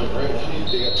this point, right,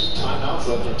 they got 2 timeouts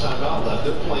left or timeout left.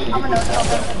 They're playing to I'm get gonna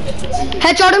this open.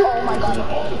 Headshot him. Oh my god.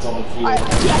 offense on the field.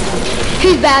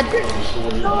 He's bad.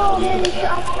 No, man, he's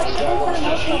gonna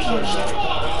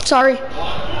Sorry.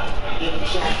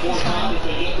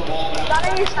 Got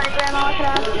any sniper ammo I could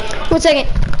have? 1 second.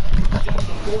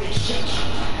 46.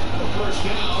 First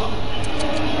down.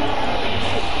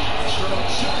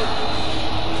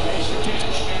 Basic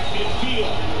catch at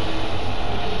midfield.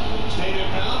 Stayed in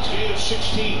bounds, gain of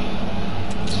 16.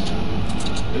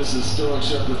 This is Sterling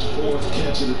Shepard's 4th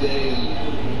catch of the day, and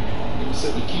like I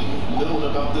said, we keep knowing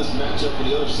about this matchup on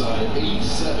the other side.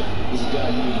 87 is a guy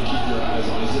you need to keep your eyes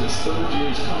on. He's in his 3rd year,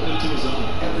 he's coming into his own.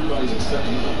 Everybody's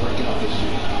expecting him to break out this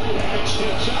year.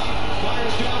 Steps up,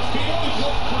 fires downfield, he's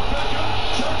looking for Beckham.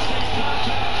 Church makes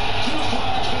contact. 2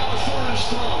 flags, now a 4th and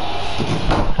strong.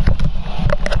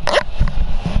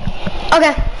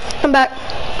 Okay. I'm back.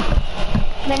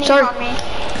 Mini Sorry. on me.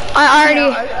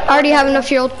 I already have enough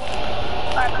shield.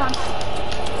 Alright, come.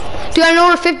 Dude, I know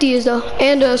where 50 is though,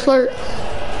 and slurp. Okay.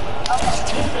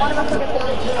 One of us will get the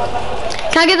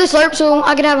Can I get the slurp so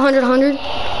I can have 100? Yeah.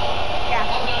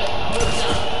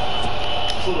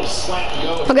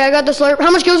 Okay, I got the slurp.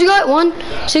 How much kills you got? 1?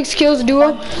 6 kills,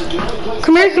 duo.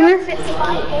 Come here, come here.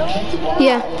 55 kills?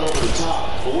 Yeah. Over the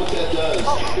top. But what that does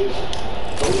is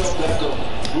Odell Beckham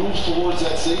moves towards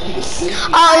that safety. The safety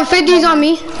 50's on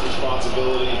me.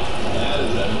 responsibility. That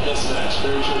is a mismatch.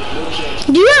 Very sure. No chance.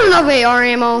 Do you have enough AR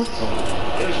ammo? Yeah,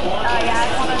 I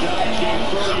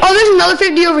Oh, there's another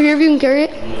 50 over here if you can carry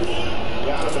it.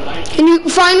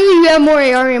 And finally you have more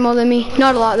AR ammo than me.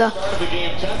 Not a lot though. Started the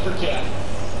game 10 for 10.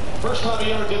 First time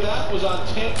he ever did that was on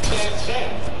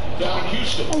 10-10-10 down in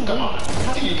Houston. Come on.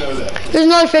 How do you know that? There's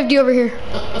another 50 over here.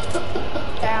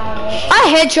 down. I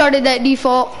headshotted that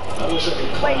default. I wish I could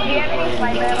Wait, do you have any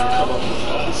sniper ammo?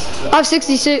 I have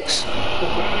 66. Oh,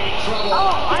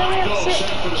 I only have 6.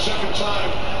 For the second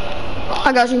time.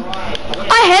 I got you.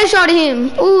 I headshotted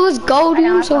him. Ooh, let's go, dude.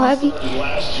 I'm so happy.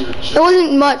 Last year, It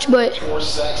wasn't much, but 4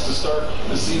 sacks to start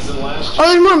the season last year. oh,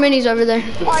 there's more minis over there.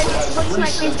 Alright, let's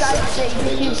snipe these guys and say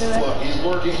And you just do it. look, he's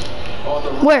working on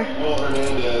the Where? Will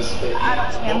Hernandez. I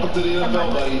don't see him. Welcome to the NFL,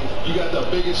 buddy. You got the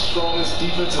biggest, strongest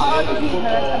defensive Oh, end in he's nervous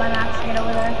that football. I'm asking it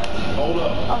over there. Hold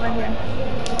up. Over here.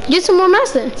 Get some more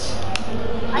mess then.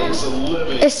 Makes a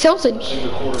living It's tilted. pushing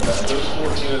the quarterback. Those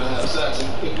 14.5 sacks.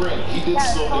 And granted, he did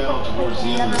slow down towards the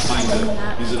end of the season.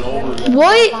 He's an older guy.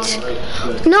 What? Right?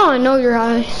 But No, I know you're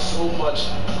high. so much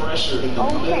pressure in the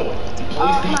Okay. middle. He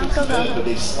plays defensive end, but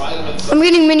they slide him inside. I'm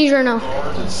getting minis right now.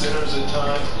 Guards and centers at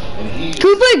times, and he Can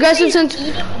we play aggressive since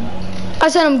I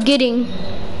said I'm getting?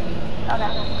 Okay.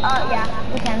 Yeah,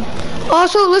 we can.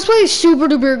 Also, let's play super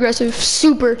duper aggressive.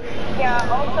 Super. Yeah,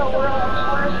 also we're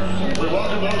We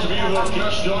welcome those of you who have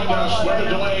just joined us with a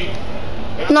delay.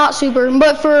 Not super,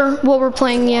 but for what we're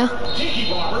playing, yeah. Tiki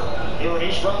Bomber here in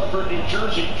East Rutherford, New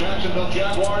Jersey. Jacksonville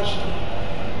Jaguars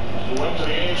who went to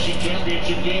the AFC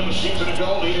Championship game a season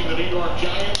ago, leading the New York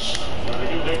Giants. Under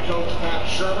new head coach Pat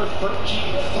Shermer, 13-3.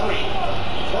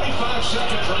 25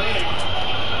 seconds remaining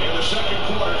in the second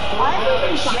quarter. Why have we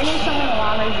been finding someone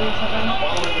around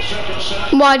Following the second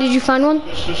sack, Why did you find one?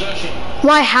 this possession.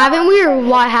 Why haven't we or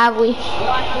why have we?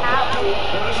 Why have we?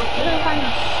 We're gonna find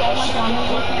so much around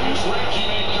Ramsey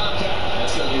made contact.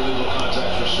 That's going to be illegal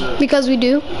contact for sure. Because we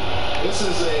do. This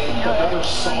is another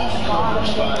soft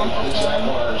coverage by the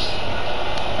Jaguars.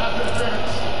 After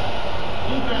interference.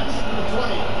 Defense, number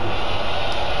 20.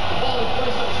 The ball is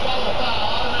placed at the spot of the foul.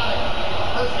 Automatic.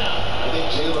 First down. I think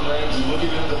Jalen Ramsey looking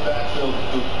into the backfield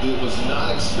was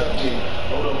not expecting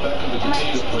Odell Beckham to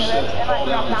continue to push that ball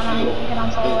down the field.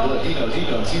 But look, he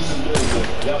knows. He's in good.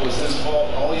 That was his fault.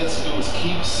 All he has to do is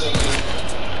keep singing.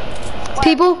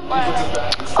 People?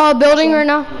 Building right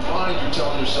now. You're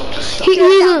telling yourself just stop.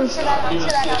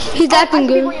 He's acting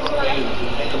good. Make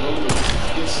a move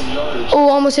and get some yardage. Oh,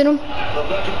 almost hit him.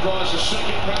 Rebecca draws the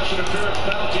second pass interference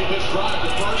penalty of this drive. The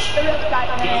first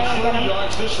gained 30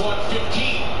 yards. This one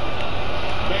 15.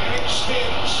 Manning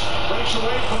spins, breaks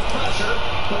away from pressure,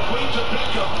 complete to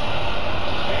Beckham,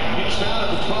 and he's down at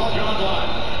the 12-yard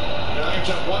line. Giants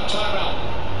have one timeout,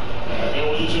 and they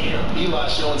will use it here. Eli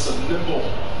showing some nimble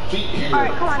feet here.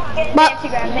 Alright, come on. Get But-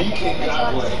 Instagram. Make He it came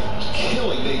that way,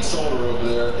 killing Nate Solder over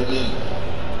there, and then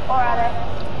or other.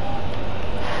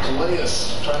 Calais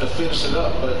trying to finish it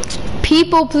up, but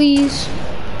People, please.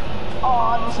 Oh,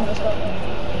 I'll just miss it.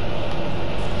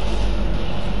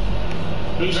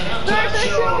 There's a halftime There's a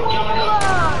show show! coming up.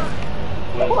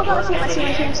 Hold on, I see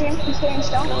him. He's staying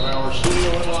still. From our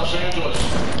studio in Los Angeles.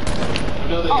 I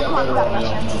know they Oh, got come on, better we got on the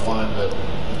Russian. offensive line, but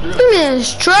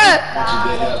Man's trap. what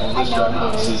they have on this I know drive, he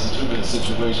obviously, is. it's a 2-minute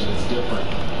situation, it's different.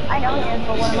 I know he is,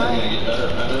 but He's what am gonna I? get better.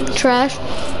 I know this Trash.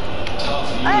 tough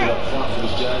unit Hey. up front for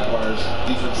this Jaguars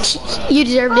defensive line. You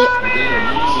deserved it. They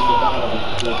are losing the battle.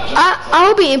 The I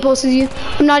hope he impulses you.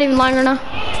 I'm not even lying right now.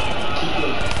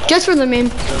 Just for the meme.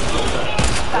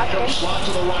 Slot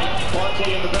to the right.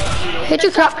 Barkley in the backfield. Hit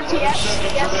your crap. Yes.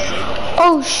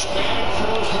 Oh,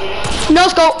 no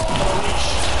scope.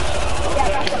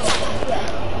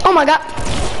 Oh my god.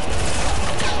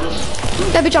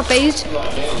 That bitch off phased.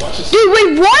 Dude,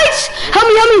 wait, what? Help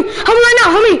me right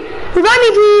now, help me. Revive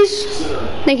me, please.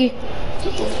 Thank you.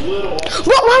 just a little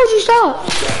What? Why would you stop?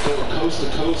 coast to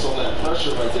coast on that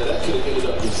pressure right there. That could have ended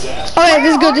up disaster. Oh yeah,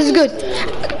 this is good.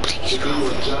 The New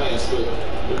York Giants, but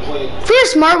they're playing. If we were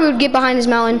smart, we would get behind his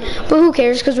mountain. But who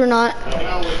cares, because we're not. No, we're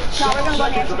gonna go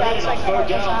next to that so I can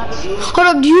get shots. Hold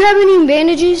up, do you have any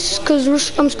bandages? Because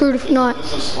I'm screwed if not.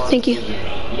 Thank you.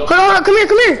 Hold on, come here.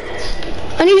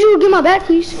 I need you to get my back,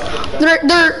 please.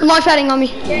 They're launch padding on me.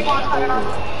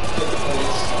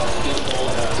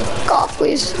 Go off,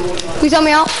 please. Please help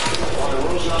me out.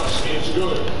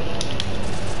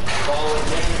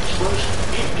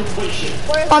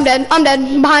 I'm dead.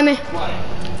 Behind me.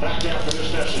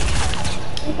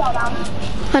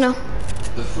 I know.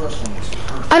 The first one was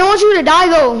perfect. I don't want you to die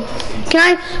though. Do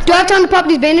I have time to pop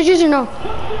these bandages or no?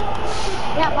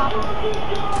 Yeah, pop.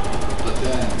 But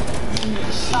then, we made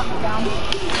a scene. Pop it down.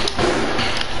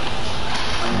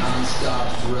 A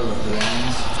non-stop thriller that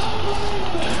ends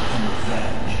in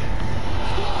revenge.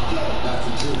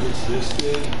 After two hits this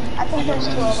big, I think there's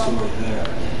two of them. story there.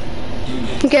 You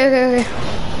made Okay.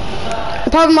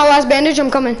 I'm popping my last bandage. I'm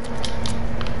coming.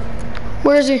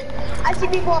 Where is he? I see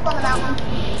people up on the mountain.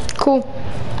 Cool.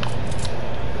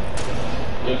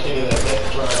 Okay,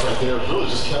 that drive right there really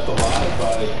just kept alive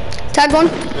by Tag one.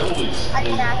 penalties. I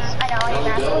need Max.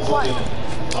 I know, Which one?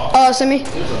 Oh, send me. It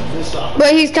was a missed opportunity.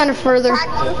 But he's kind of further. Tag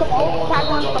one's the bolt. Tag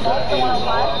one's the bolt. The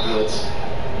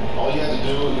 105. All you had to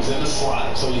do was in the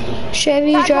slot so you could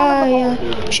Chevy drive.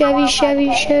 Chevy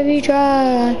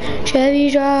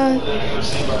drive.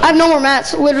 I have no more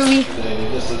mats, literally.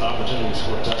 miss an opportunity to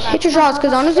score a touchdown. Hit your shots,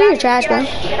 because honestly, you're trash, bro.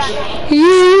 Get out of here.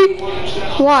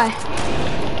 Yeet. Why?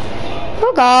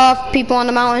 Fuck off, people on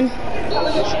the mountain.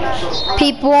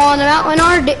 People on the mountain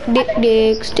are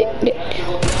dicks.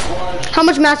 How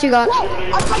much mats you got? Whoa!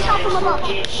 I shot from above.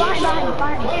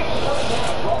 Behind me.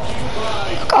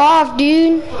 Fuck off,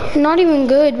 dude. You're not even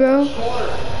good, bro.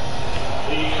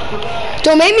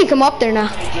 Don't make me come up there now.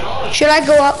 Should I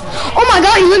go up? Oh my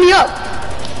god, you lit me up.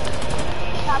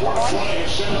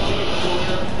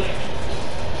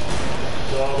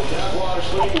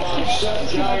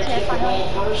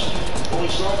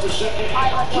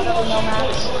 I like one of them, no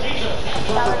Max.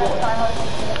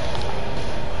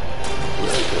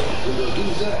 With the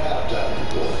Visa halftime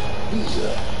report. Visa,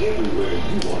 everywhere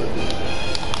you want to be.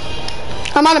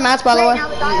 I'm out of mats, by the way. Now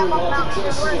the guy up on the mountain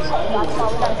is wearing something. That's why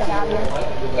we gotta get out of here.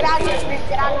 Get out of here, Reese.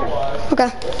 Get out of here.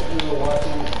 Okay.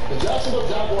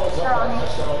 They're on me.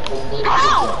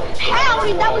 How? How?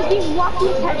 That was the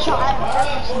luckiest headshot I've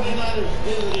ever seen. 49ers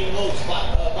visiting those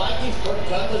Vikings. Kirk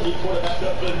Cousins, he quarterbacked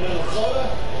up in Minnesota.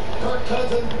 Kirk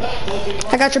Cousins back looking.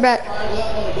 I got your back.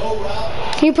 Left on the go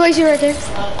route. Can you place it right there?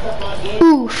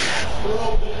 Oof.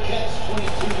 Throw, good catch,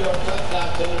 22-yard touchdown,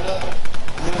 10-0.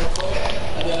 Minnesota.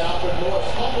 And then Alfred Morris.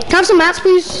 Can I have some mats,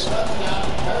 please? I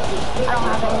don't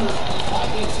have any.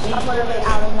 I'm literally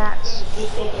out of mats.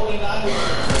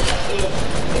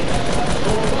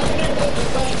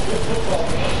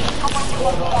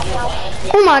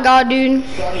 Oh my god, dude.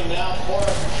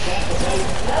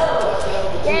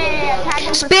 Yeah, tag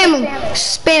him for Spam him. damage.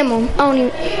 Spam him. I don't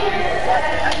even.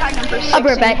 Tag him for 6 I'll be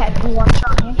right back. head and one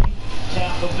shot me.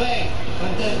 Tampa Bay.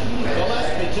 And then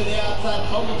Gillespie to the outside,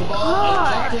 fumbles the ball.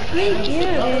 God, thank you.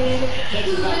 Takes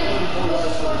it back 84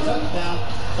 yards for a touchdown.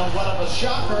 Somewhat of a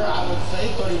shocker, I would say.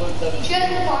 31-17.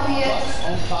 Plus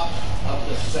on top of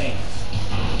the Saints.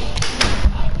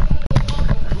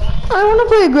 I want to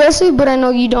play aggressive, but I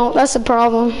know you don't. That's the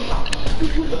problem.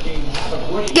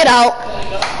 Get out.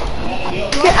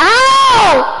 Get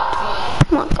out! Oh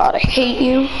my god, I hate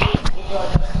you.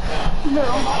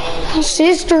 My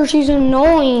sister, she's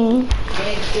annoying.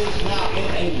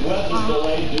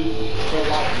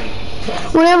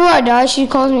 Whenever I die, she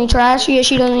calls me trash, yet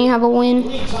she doesn't even have a win.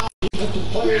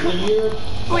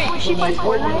 Wait, she plays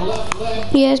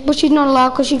Fortnite? Yes, but she's not allowed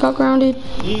because she got grounded.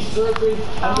 Knee surgery,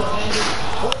 underhanded.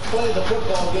 First play of the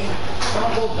football game.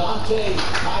 Fumble, Dante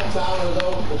Hightower,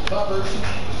 though, recovers.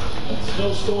 It's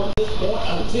no score at this point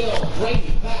until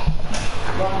Brady back.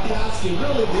 Gronkowski,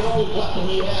 really the only weapon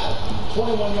he had.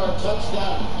 21-yard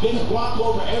touchdown. Getting Gronk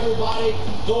over everybody.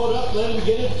 Throw it up, let him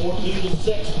get it.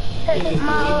 14-6.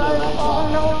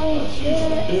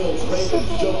 Bills, Ravens,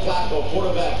 Joe Flacco,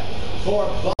 quarterback for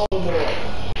Baltimore.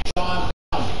 John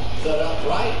set up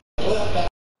right, left back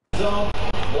zone.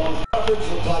 Long coverage,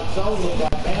 looked like zone, looked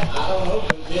like man. I don't know.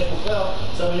 Yet to tell.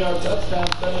 7-yard touchdown,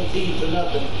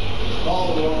 17-0.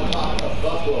 Baltimore on top of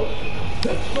Buffalo.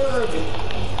 Pittsburgh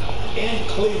and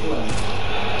Cleveland.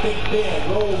 Big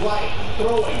Ben, roll right,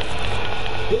 throwing.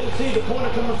 Didn't see the corner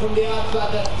coming from the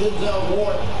outside. That's Denzel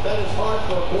Ward. That is hard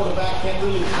for a quarterback. Can't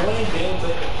really blame him,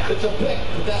 but it's a pick,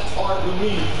 but that's hard to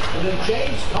read. And then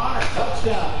James Conner,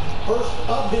 touchdown. First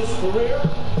of his career.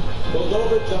 Goes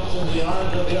over, jumps into the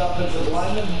arms of the offensive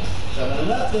lineman.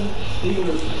 7-0.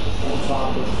 Steelers on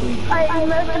top of Cleveland. I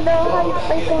never know how to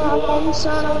play the offense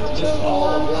on Just all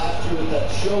of last year with that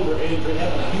shoulder injury,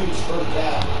 having a huge first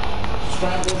half.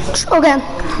 Okay,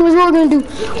 here's what we're gonna do.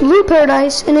 Loot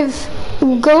Paradise, and if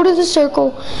we go to the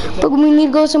circle, but we need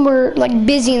to go somewhere like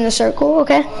busy in the circle,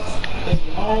 okay?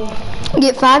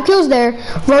 Get 5 kills there,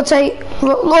 rotate,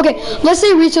 okay, let's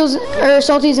say Retail's, or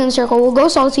Salty's in the circle. We'll go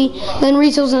Salty, then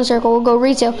Retail's in the circle, we'll go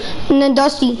Retail, and then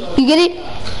Dusty. You get it?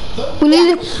 We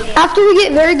need to, after we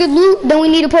get very good loot, then we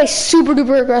need to play super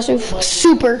duper aggressive.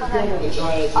 Super.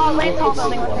 Oh, Lane's all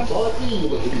building with me.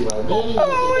 Oh,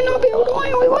 we're not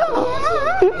building, we will.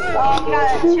 We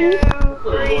got 2,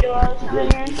 3 duos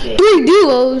coming here. 3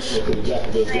 duos? 3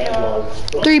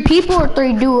 duos. 3 people or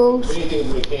 3 duos? 3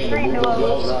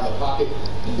 duos.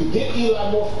 To get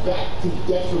Eli Moore back to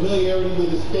that familiarity with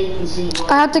his favorite receiver.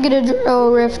 I have to get a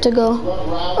rift to go.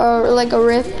 Or like a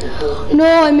rift.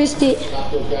 No, I missed it.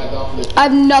 I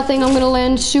have nothing. I'm gonna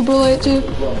land super late too.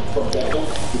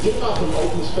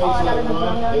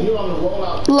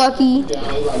 Lucky.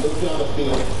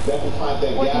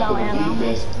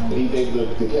 And he's able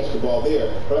to catch the ball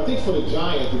there. But I think for the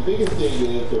Giants, the biggest thing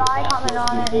is the Comment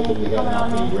on it. Comment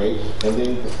on it. great, and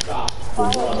then the stop the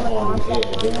run on the head.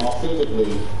 Then offensively,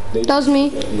 they That was me.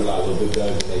 Eli a little bit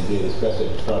better than they did, especially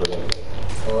at the start of that game.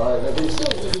 All right, now they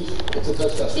still it's a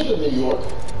touchdown. Still in New York,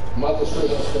 Michael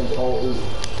Strahan spends all his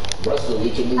rest of the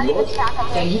week in New York,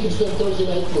 and you can spend Thursday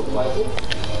night with Michael,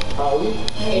 Howie,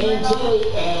 and Terry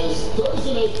as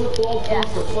Thursday night football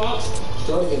comes to Fox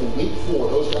starting in week 4.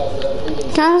 Those guys are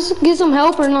having Can I get some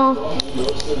help or no?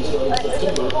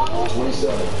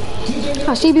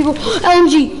 I see people.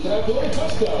 LMG.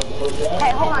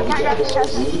 Hey, hold on. Can I grab this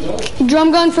chest?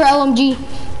 Drum gun for LMG.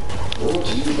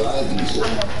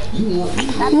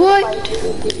 What?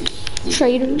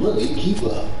 Traitor. Money, keep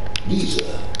up.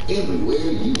 Visa,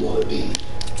 everywhere you want to be.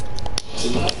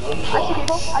 Tonight on I see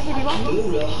people. Fox, I see people.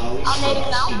 Little Real Howie I'm native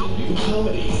stars now. in a new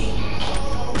comedy.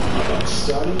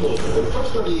 Starting over. For the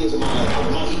first 30 years of my life, I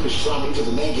was not even pastrami because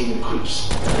the man gave me the creeps.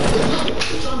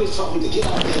 Pastrami taught me to get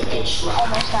out there and try.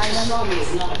 Almost died. Pastrami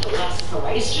is not a philosopher,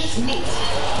 right? It's just meat.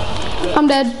 I'm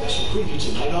dead. Special preview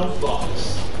tonight on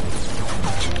Fox.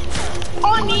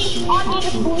 On me, the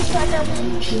blue striker.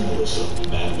 Journalism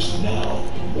matters now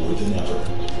more than ever.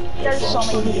 There's so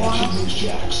many people on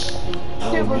us.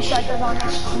 Two blue strikers on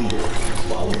us. Clear.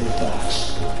 Follow the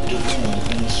facts.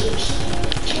 Demand answers.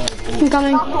 I'm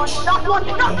coming. Not one.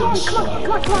 Come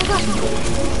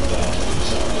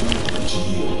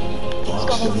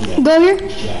on. Go here.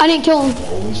 I didn't kill him.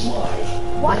 Always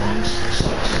live. What?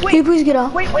 Can you please get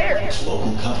off? Wait, where?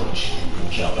 Local coverage you can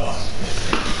count on.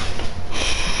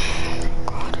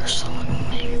 God, there's so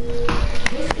many.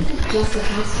 This isn't just a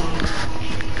pastime.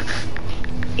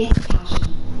 It's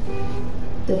passion.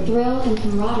 The thrill and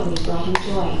camaraderie brought him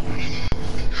joy.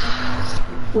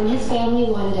 When his family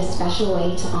wanted a special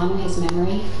way to honor his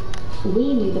memory,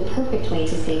 we knew the perfect way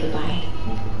to say goodbye.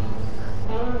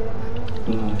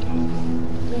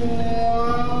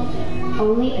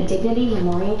 Only a Dignity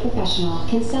Memorial professional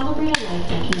can celebrate a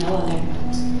life like no other.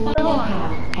 Find out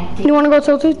how at You want to go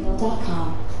tilted?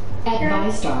 dignity.com. At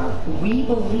ViStar, we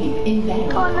believe in better,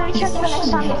 Come on, let me check the next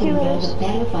especially time if helping you build lose. a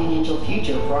better financial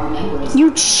future for our members.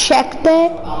 You checked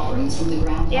that? Offerings from the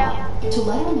ground Yeah. up to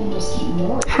let our members keep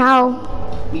more. How?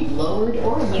 We've lowered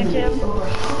or eliminated YouTube. over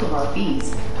half of our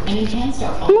fees and enhanced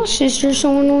our My sister's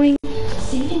so annoying.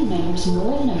 saving members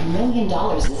more than $1 million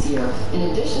this year, in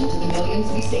addition to the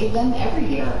millions we save them every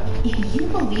year. If you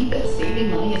believe that saving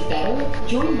money is better,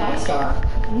 join ViStar.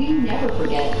 We never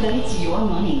forget that it's your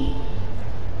money.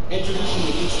 Introducing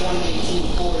the new 2018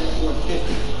 Ford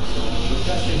F-150. With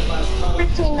best-in-class color,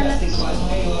 15 minutes. best-in-class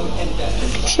payload, and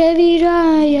best-in-class Chevy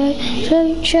Ride,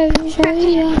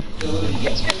 Chevy Ride.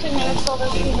 It's 15 minutes till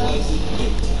this video.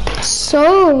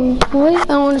 So, what? I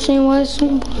don't understand why it's so.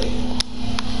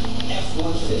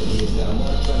 F-150 is now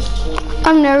America's 20.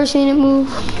 I've never seen it move.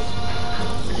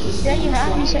 Yeah, you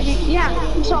have. You said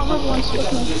you saw it move once with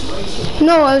me.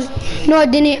 No, I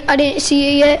didn't. I didn't see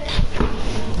it yet.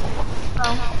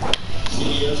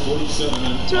 CES 47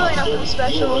 and It's really nothing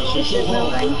special. It's just it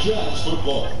moving. Jacks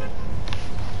football.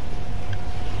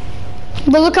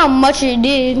 But look how much it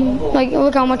did. Like,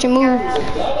 look how much it moved.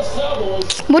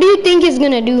 What do you think it's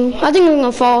gonna do? I think it's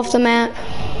gonna fall off the map.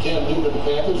 Cam Newton and the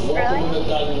Panthers welcoming the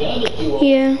dynamic duo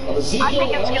Yeah. of Ezekiel I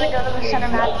think it's gonna go to the center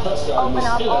map, open up, all the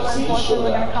reinforcements are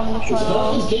gonna come and destroy the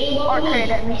world, or create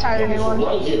an entirely new one.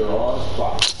 right here on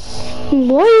Fox.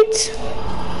 What?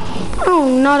 I do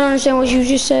not understand what you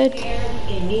just said.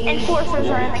 Enforcers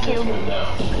are in the cube. I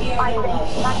think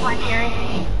that's my theory.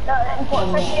 The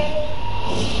enforcers.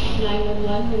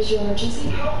 911, what is your emergency?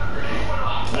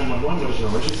 911, what is your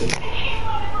emergency?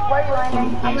 Where are you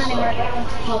landing? I'm landing right there.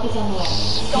 Help is on the way.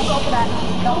 Don't go for that.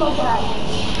 Don't go for that.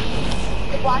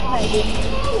 The black lady.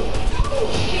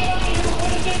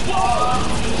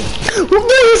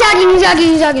 He's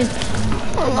hacking.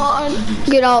 Come on.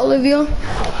 Get out, Olivia.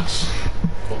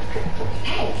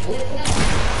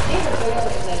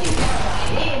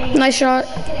 Nice shot.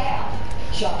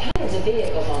 Shop hundreds of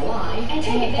vehicles online and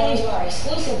take advantage of our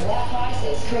exclusive black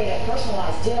prices. Create a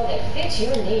personalized deal that fits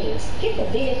your needs. Get the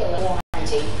vehicle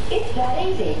warranty. It's that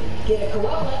easy. Get a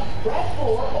Corolla, RAV4,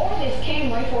 or this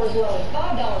Camry for as low as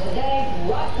 $5 a day,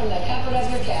 right from the comfort of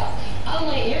your couch.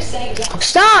 Only at your St. John.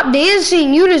 Stop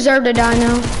dancing. You deserve to die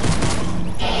now.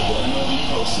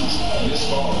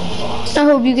 I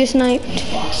hope you get sniped.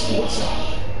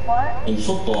 What? In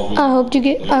football, I hope you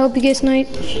get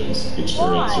sniped. experience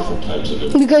different types of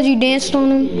it. Because you danced on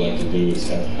What him. we like to do is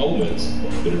have helmets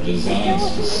that are designed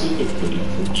specifically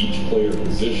for each player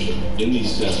position. In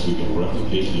these tests, we can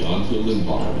replicate the on-field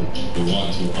environment. We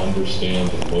want to understand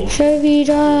the motion Chevy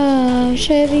drive.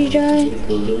 that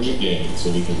occur during a game, so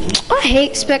we can I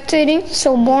hate spectating. It's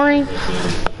so boring.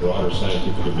 understand the broader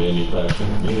scientific and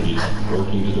manufacturing communities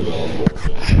working to develop more.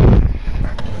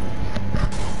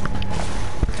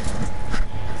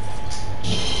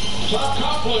 Todd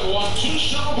Coughlin won 2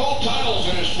 Super Bowl titles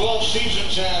in his 12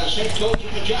 seasons as head coach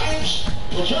of the Giants.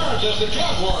 Returns as the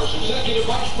Jaguars' executive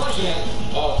vice president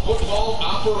of football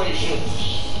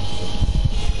operations.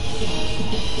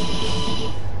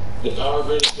 The power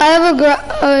grid. I have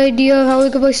a idea of how we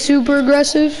could play super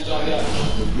aggressive. You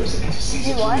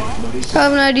what? I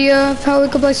have an idea of how we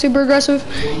could play super aggressive.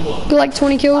 Get like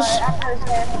 20 kills. After it's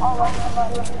there, I'll let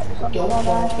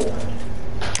somebody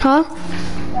Huh?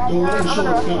 Don't let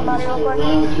insurance companies play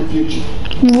around with your future.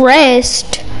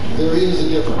 Rest. There is a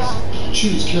difference.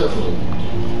 Choose carefully.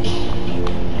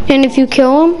 And if you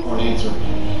kill him? Or answer.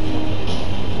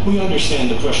 We understand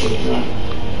the pressure that you're under.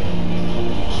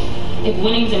 If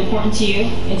winning is important to you,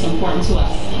 it's important to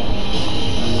us.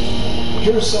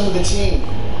 Here are some of the team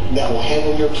that will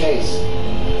handle your case.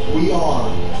 We are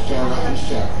Farrah and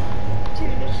Farrah.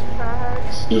 Dude, this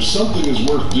hurts. If something is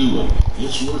worth doing,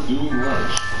 it's worth doing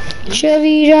right.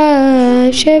 Chevy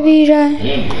drive, Chevy drive.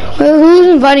 Who's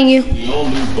inviting you? The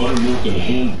all-new buttermilk and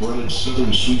hand-breaded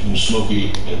Southern Sweet and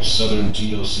Smoky and Southern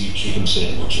TLC chicken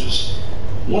sandwiches.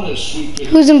 One is sweet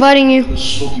chicken. Who's inviting you?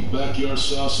 Smoky backyard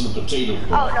sauce and a potato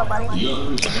bun. Oh, nobody. The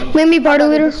other is Make me party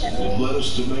leader. with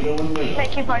lettuce, tomato, and mayo.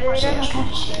 Thank you, party leader. Okay.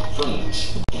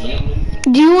 Friends, family,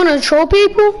 Do you want to troll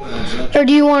people? Or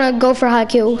do you want to go for high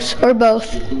kills? Or both?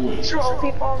 Troll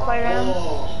people, play around.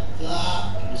 Oh,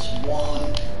 that was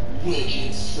one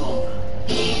wicked summer.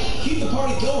 Keep the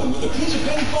party going with the Pinch of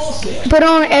Penny Fall Sale. Put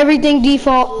on everything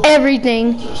default,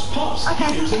 everything. There's puffs,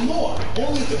 heaters, and more.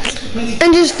 Only at the Pinch of Penny.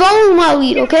 And just follow my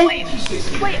lead, okay? Wait,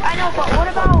 I know, but what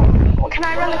about, can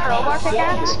I run the crowbar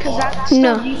pickaxe? Because that's still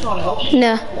No. default.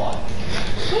 No.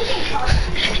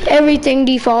 Everything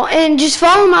default. And just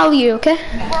follow my lead, okay? Well,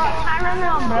 can I run the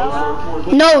umbrella?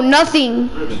 No, nothing.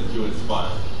 Okay.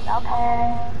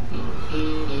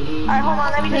 Alright, hold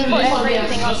on, let me just put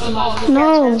everything on the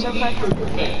No.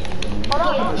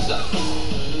 Hold on.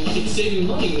 It's saving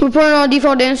money We're putting on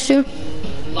default dance too. with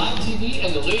live TV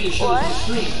and the latest shows What? to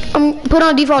stream. Put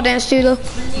on default dance too though.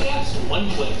 Streaming apps in one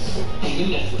place,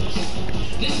 even Netflix.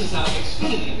 This is how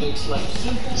Xfinity makes life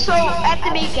simple. So, at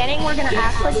the beginning, we're gonna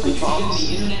act like defaults.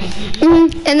 The internet and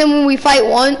TV. And then when we fight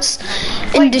once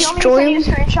and destroy You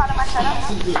them. want me to send you a screenshot of my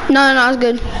setup? No, it's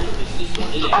good.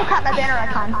 Oh crap, my banner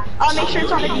icon. I'll make sure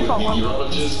it's on the default one.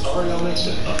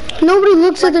 Nobody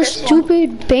looks at their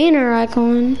stupid banner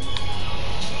icon.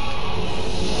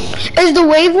 Is the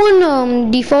wave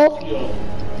one default?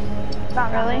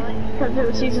 Not really, because it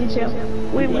was season 2.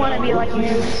 We want to be like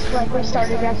news, like we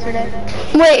started yesterday.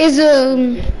 Wait, is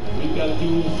this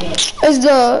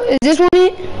one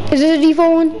it? Is this a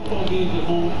default one?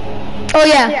 Oh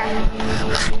yeah. Yeah.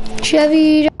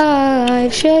 Chevy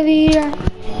drive, Chevy drive.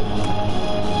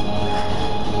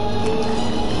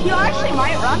 You actually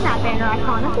might run that banner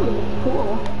icon. That's really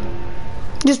cool.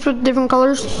 Just put different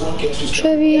colors.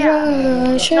 Chevy Yeah.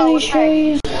 drive, Chevy, No,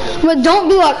 Chevy. But don't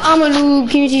be like, I'm a noob,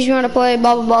 can you teach me how to play,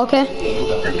 blah blah blah, okay?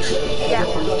 Yeah.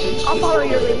 I'll follow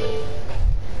your lead.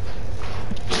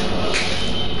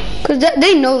 Cause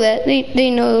they know that. They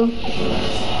know.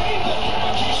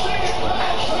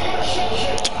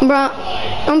 Bro,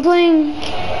 I'm playing a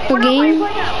What are you game.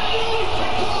 playing now?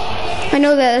 I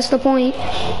know that, that's the point. No,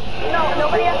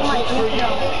 nobody has a mic. You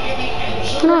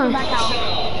have to go. Huh. Back out.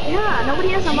 Yeah, nobody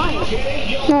has a mic.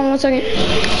 Hold on 1 second.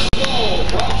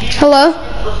 Hello?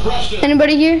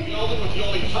 Anybody here?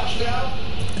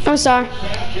 I'm sorry.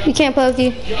 We can't play with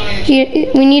you.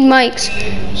 We need mics.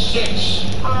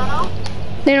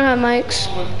 They don't have mics.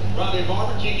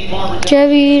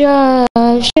 Chevy drive,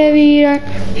 Chevy drive.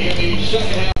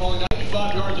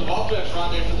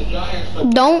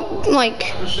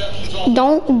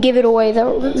 Don't give it away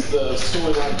though. That's the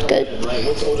storyline coming in, right?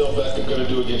 What's Odell Beckham going to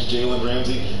do against Jalen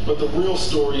Ramsey? But the real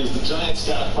story is the Giants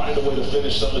got to find a way to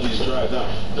finish some of these drives. Now,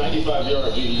 95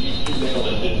 yards, you nailed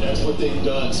it. And that's what they've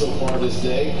done so far this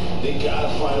day. They got to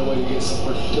find a way to get some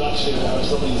production out of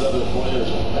some of these other players.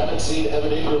 Haven't seen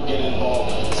Evan Ingram get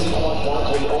involved. Saquon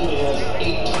Barkley only has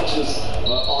 8 touches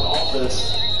on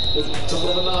offense. It's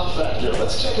somewhat of a non-factor.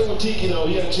 Let's check in with Tiki, though.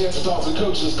 He had a chance to talk to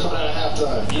coaches coming out of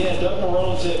halftime. Yeah, Doug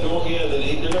Marrone said going in that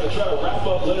they're going to try to wrap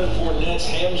up Leonard Fournette's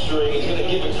hamstring. He's going to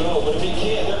give it a go. But if he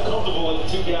can't, they're comfortable with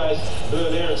the 2 guys that are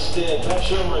there instead. Pat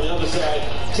Shermer on the other side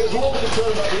says a little bit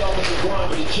concerned about the offensive line,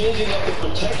 but he's changing up the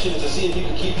protections to see if he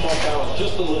can keep them off balance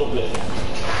just a little bit. All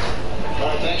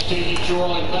right, thanks, Tiki. 2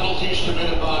 early penalties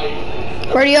committed by...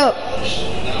 Party up.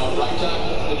 Now, right time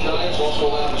for the Giants also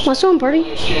allowed... What's on, party?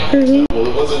 Well,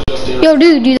 it wasn't just Aaron Yo,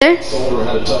 dude, you there? Solder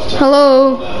had a tough time.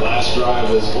 Hello. That last drive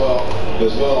as well.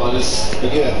 And it's,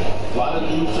 again, a lot of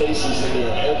new faces in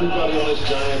there. Everybody on this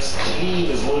Giants team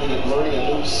is learning a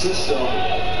new system.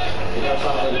 They got to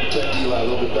find a way to protect Eli a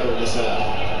little bit better in this half.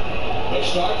 They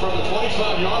start from the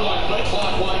 25-yard line. Play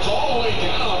clock winds all the way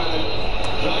down, and the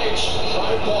Giants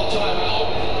try to call timeout.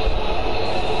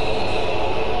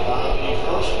 The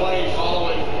first play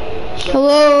following...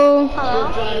 Hello.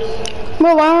 Hello?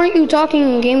 Bro, why weren't you talking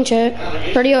in game chat?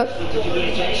 Party up.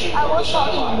 I was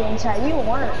talking in game chat. You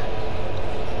weren't.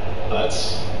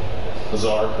 That's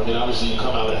bizarre. I mean, obviously, you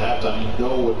come out at halftime, you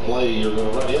know what play you're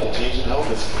going to run. Yeah, changing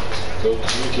helmets. The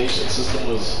communication system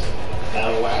was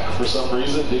out of whack for some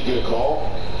reason. Did get a call.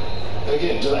 And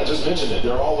again, I just mentioned it.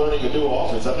 They're all learning a new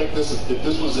offense. I think if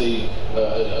this was a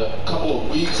couple of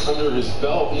weeks under his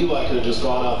belt, Eli could have just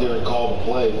gone out there and called the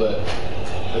play. But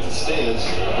as it stands,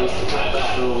 there's the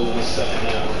timeout early in the second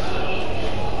half.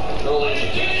 Early as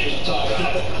again, just talk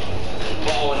about it.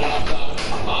 Following halftime.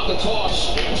 On the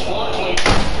toss, it's Barkley. And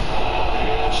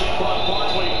Saquon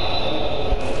Barkley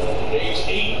gains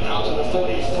 8 out to the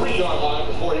 33.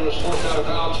 before he was forced out of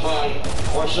bounds by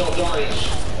Marcel Darius.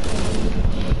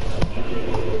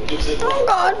 Oh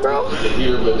God, bro.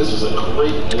 Here, but this was a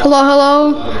great Hello,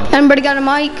 hello. Anybody got a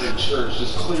mic? church.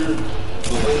 Just cleared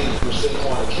the lane for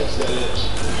Saquon to catch that edge.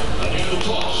 Again, the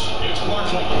toss. It's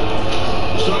Barkley.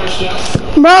 Starter step.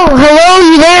 Bro, hello,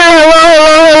 you there? Hello,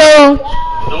 hello, hello.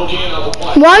 No gain on the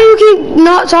play. Why do you keep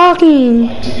not talking?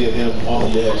 To get him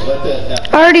on the edge. Let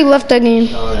that I already left that game.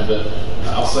 shine, but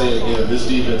I'll say it again. This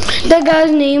defense That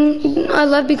guy's name, I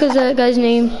left because of that guy's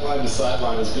name. line to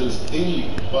sideline as good as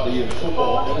anybody in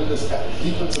football. And in this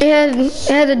defense, It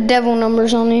had the devil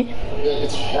numbers on it.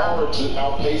 it's hard to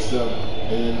outpace them,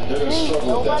 and they're going to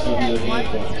struggle if that's going to be their game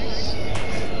plan.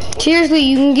 Seriously,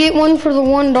 you can get one for the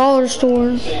 $1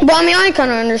 store. But I mean, I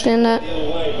kind of understand that. The other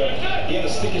way, but you got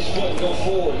to stick his foot and go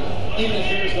forward. Even if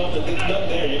there's nothing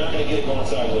there, you're not going to get it going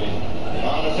sideways.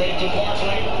 On the fake to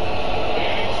Barkley.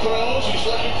 Manning throws. He's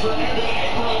looking for Evan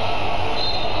Ingram.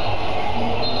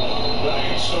 But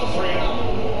he's still free now.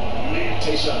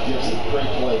 Tayshaun gives a great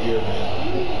play here, man.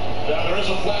 Now there is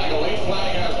a flag. A late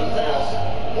flag has been passed.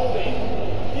 Holding.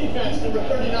 Defense number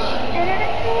 39.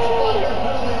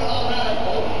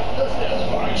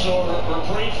 All right, so a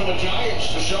reprieve for the Giants.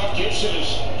 Deshaun Gibson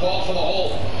is called for the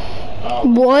hold.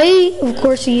 Boy, of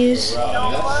course he is. Okay,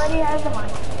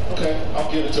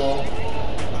 I'll give it to him.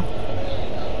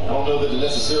 I don't know that it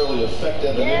necessarily affected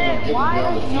Evan Ingram getting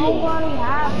down the field.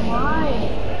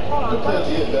 Good play at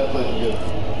the end, bad play from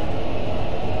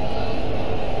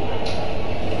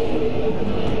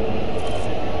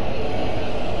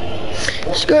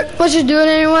good. Let's just do it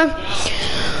anyway.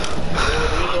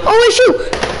 Oh wait, shoot!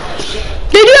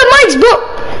 They do have mics, bro!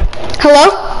 Hello?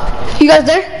 You guys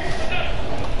there?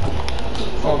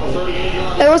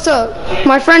 Hey, what's up?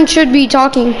 My friend should be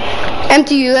talking.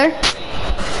 Empty, you there?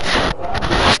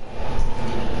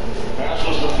 Pass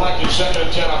was deflected. 2nd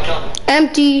and 10 on cover.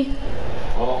 Empty.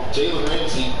 Well, Jalen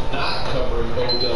Ramsey